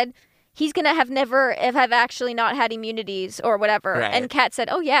and I said, he's going to have actually not had immunities or whatever. Right. And Kat said,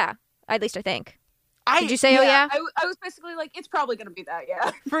 oh, yeah. At least I think. I Did you say, oh, yeah? I was basically like, it's probably gonna be that.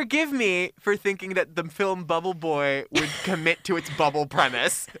 Yeah. Forgive me for thinking that the film Bubble Boy would commit to its bubble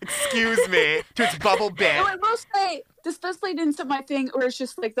premise. Excuse me, to its bubble bit. No, I will say this does lead into my thing where it's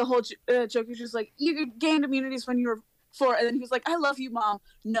just like the whole joke is just like you gained immunities when you were 4, and then he was like, "I love you, Mom."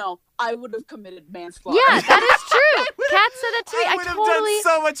 No, I would have committed manslaughter. Yeah, that is true. Kat said that to me. I would have done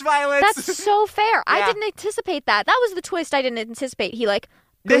so much violence. That's so fair. I Yeah. didn't anticipate that. That was the twist I didn't anticipate. He Yeah,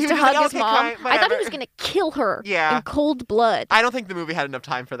 goes he to was hug like, his "Okay, mom. fine, I thought he whatever." was going to kill her Yeah. in cold blood. I don't think the movie had enough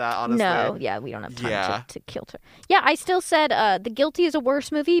time for that, honestly. No, yeah, we don't have time Yeah. to kill her. Yeah, I still said The Guilty is a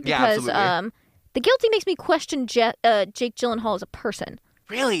worse movie Yeah, because absolutely. The Guilty makes me question Jake Gyllenhaal as a person.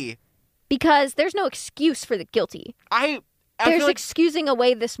 Really? Because there's no excuse for The Guilty. I There's feel like excusing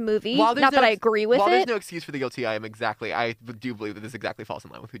away this movie. while there's Not no that I ex- agree with while there's it. no excuse for The Guilty, I do believe that this exactly falls in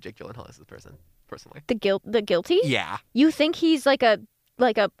line with who Jake Gyllenhaal is as a person, personally. The Guilty? Yeah. You think he's like a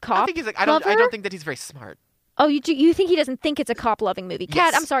cop? I think he's like I don't lover? think that he's very smart. Oh, you think he doesn't think it's a cop loving movie? Kat,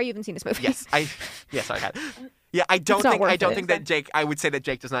 Yes. I'm sorry you haven't seen this movie. Yes, I had. Yeah, I don't It's not think worth it. think that Jake. I would say that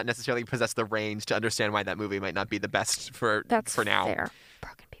Jake does not necessarily possess the range to understand why that movie might not be the best for That's now. fair.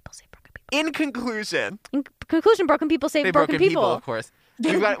 Broken people say broken people. In conclusion, In conclusion, broken people say they broken people. of course.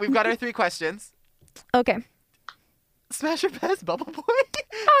 We've got our 3 questions. Okay. Smash or pass, Bubble Boy?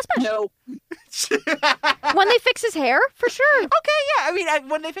 Oh, smash. No. When they fix his hair, for sure. Okay, yeah. I mean,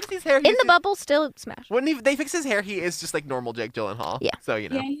 when they fix his hair, In the bubble, still smash. when they fix his hair, he is just like normal Jake Gyllenhaal. Yeah. So you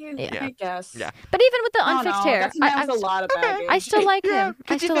know. Yeah, I guess. Yeah. But even with the I don't unfixed know. hair, That sounds a lot of baggage. I still like Yeah. him.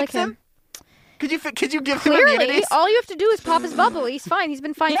 Could I you still like fix him. Could you give him Clearly, immunities? all you have to do is pop his bubble. He's fine. He's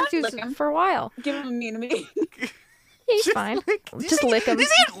been fine Yeah, lick him. for a while. Give him immunity. He's Just fine. Did you Just say- lick him. Did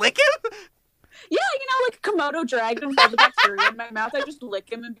you say lick him? Yeah, like Komodo dragon with all the bacteria in my mouth. I just lick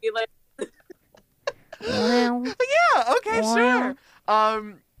him and be like, Well, Yeah. Okay. Wow.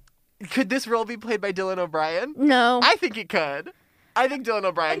 Sure. Could this role be played by Dylan O'Brien? no. I think it could. I think Dylan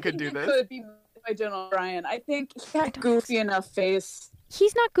O'Brien I could think do it this. could be by Dylan O'Brien. I think he had goofy enough face.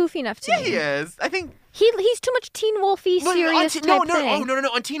 He's not goofy enough to Yeah, me. he is. I think. He's too much Teen Wolfy, No, serious no, type no, thing. Oh, no.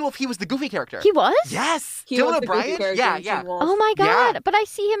 On Teen Wolf, he was the goofy character. He was? Yes. He Dylan was the goofy O'Brien. character Yeah, in yeah. Teen Wolf. Oh my god! Yeah. But I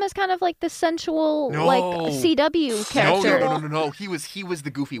see him as kind of like the sensual, No. like CW No, character. no. He was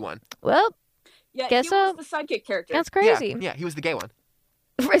the goofy one. Well, Yeah, Guess he so. was the sidekick character. that's crazy. Yeah, he was the gay one.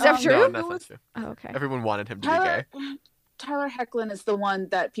 Is that true? No, Who that's not was- true. Oh, okay. Everyone wanted him to be gay. Tyler Hoechlin is the one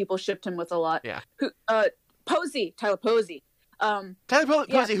that people shipped him with a lot. Yeah. Who? Tyler Posey. Tyler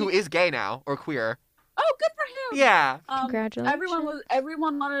Yeah, Posey, who is gay now or queer. Oh, good for him. Yeah. Congratulations.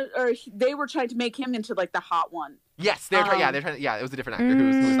 Everyone wanted, or they were trying to make him into like the hot one. Yes, they're trying. Um, They're trying. Yeah, it was a different actor who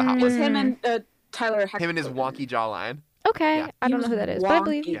was the hot It was one. him and Tyler Hoechlin. Him and his wonky jawline. Okay, Yeah. I don't know who that is, but I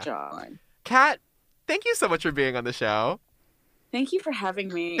believe Wonky you. jawline. Kat, thank you so much for being on the show. Thank you for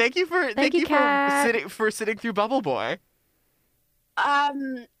having me. Thank you for you, Kat. sitting through Bubble Boy.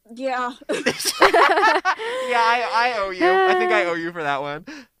 Yeah. Yeah, I owe you. I think I owe you for that one.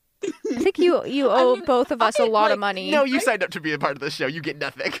 I think you owe mean, both of us a okay, lot like, of money. No, you signed up to be a part of the show. You get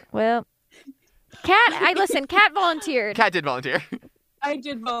nothing. Well, Kat volunteered. Kat did volunteer. I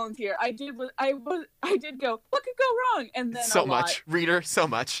did volunteer. I did go, what could go wrong? And then So a much. Reader, so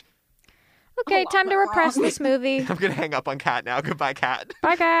much. Okay, time to went repress wrong. this movie. I'm going to hang up on Kat now. Goodbye, Kat.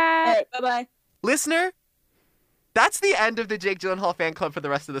 Bye, All Kat. right, bye-bye. Listener, that's the end of the Jake Gyllenhaal fan club for the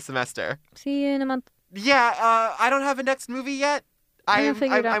rest of the semester. See you in a month. Yeah, I don't have a next movie yet. I'll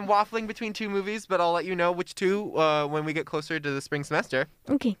figure it out. I'm waffling between 2 movies, but I'll let you know which 2 when we get closer to the spring semester.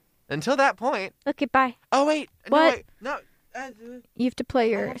 Okay. Until that point. Okay, bye. Oh, wait. What? No. You have to play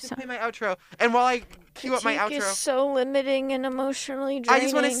I your have to song. play my outro. And while I cue up my Critique is outro, so limiting and emotionally draining. I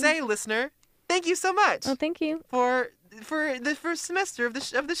just want to say, listener, thank you so much Oh, thank you. for the first semester of the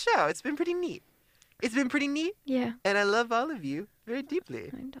show. It's been pretty neat. It's been pretty neat, Yeah, and I love all of you very deeply.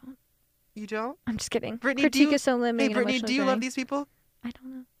 I don't. You don't? I'm just kidding. Brittany, Critique do you- is so limiting Hey, and Brittany, emotionally do you love draining. these people? I don't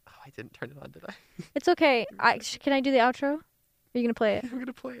know. Oh, I didn't turn it on, did I? It's okay. Can I do the outro? Are you gonna play it? I'm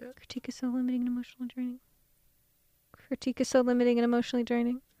gonna play it. Critique is so limiting and emotionally draining. Critique is so limiting and emotionally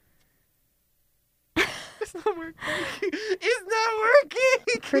draining. It's not working. It's not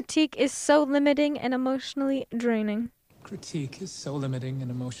working. Critique is so limiting and emotionally draining. Critique is so limiting and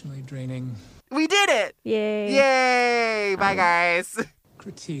emotionally draining. We did it! Yay. Yay! Bye, guys.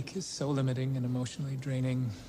 Critique is so limiting and emotionally draining.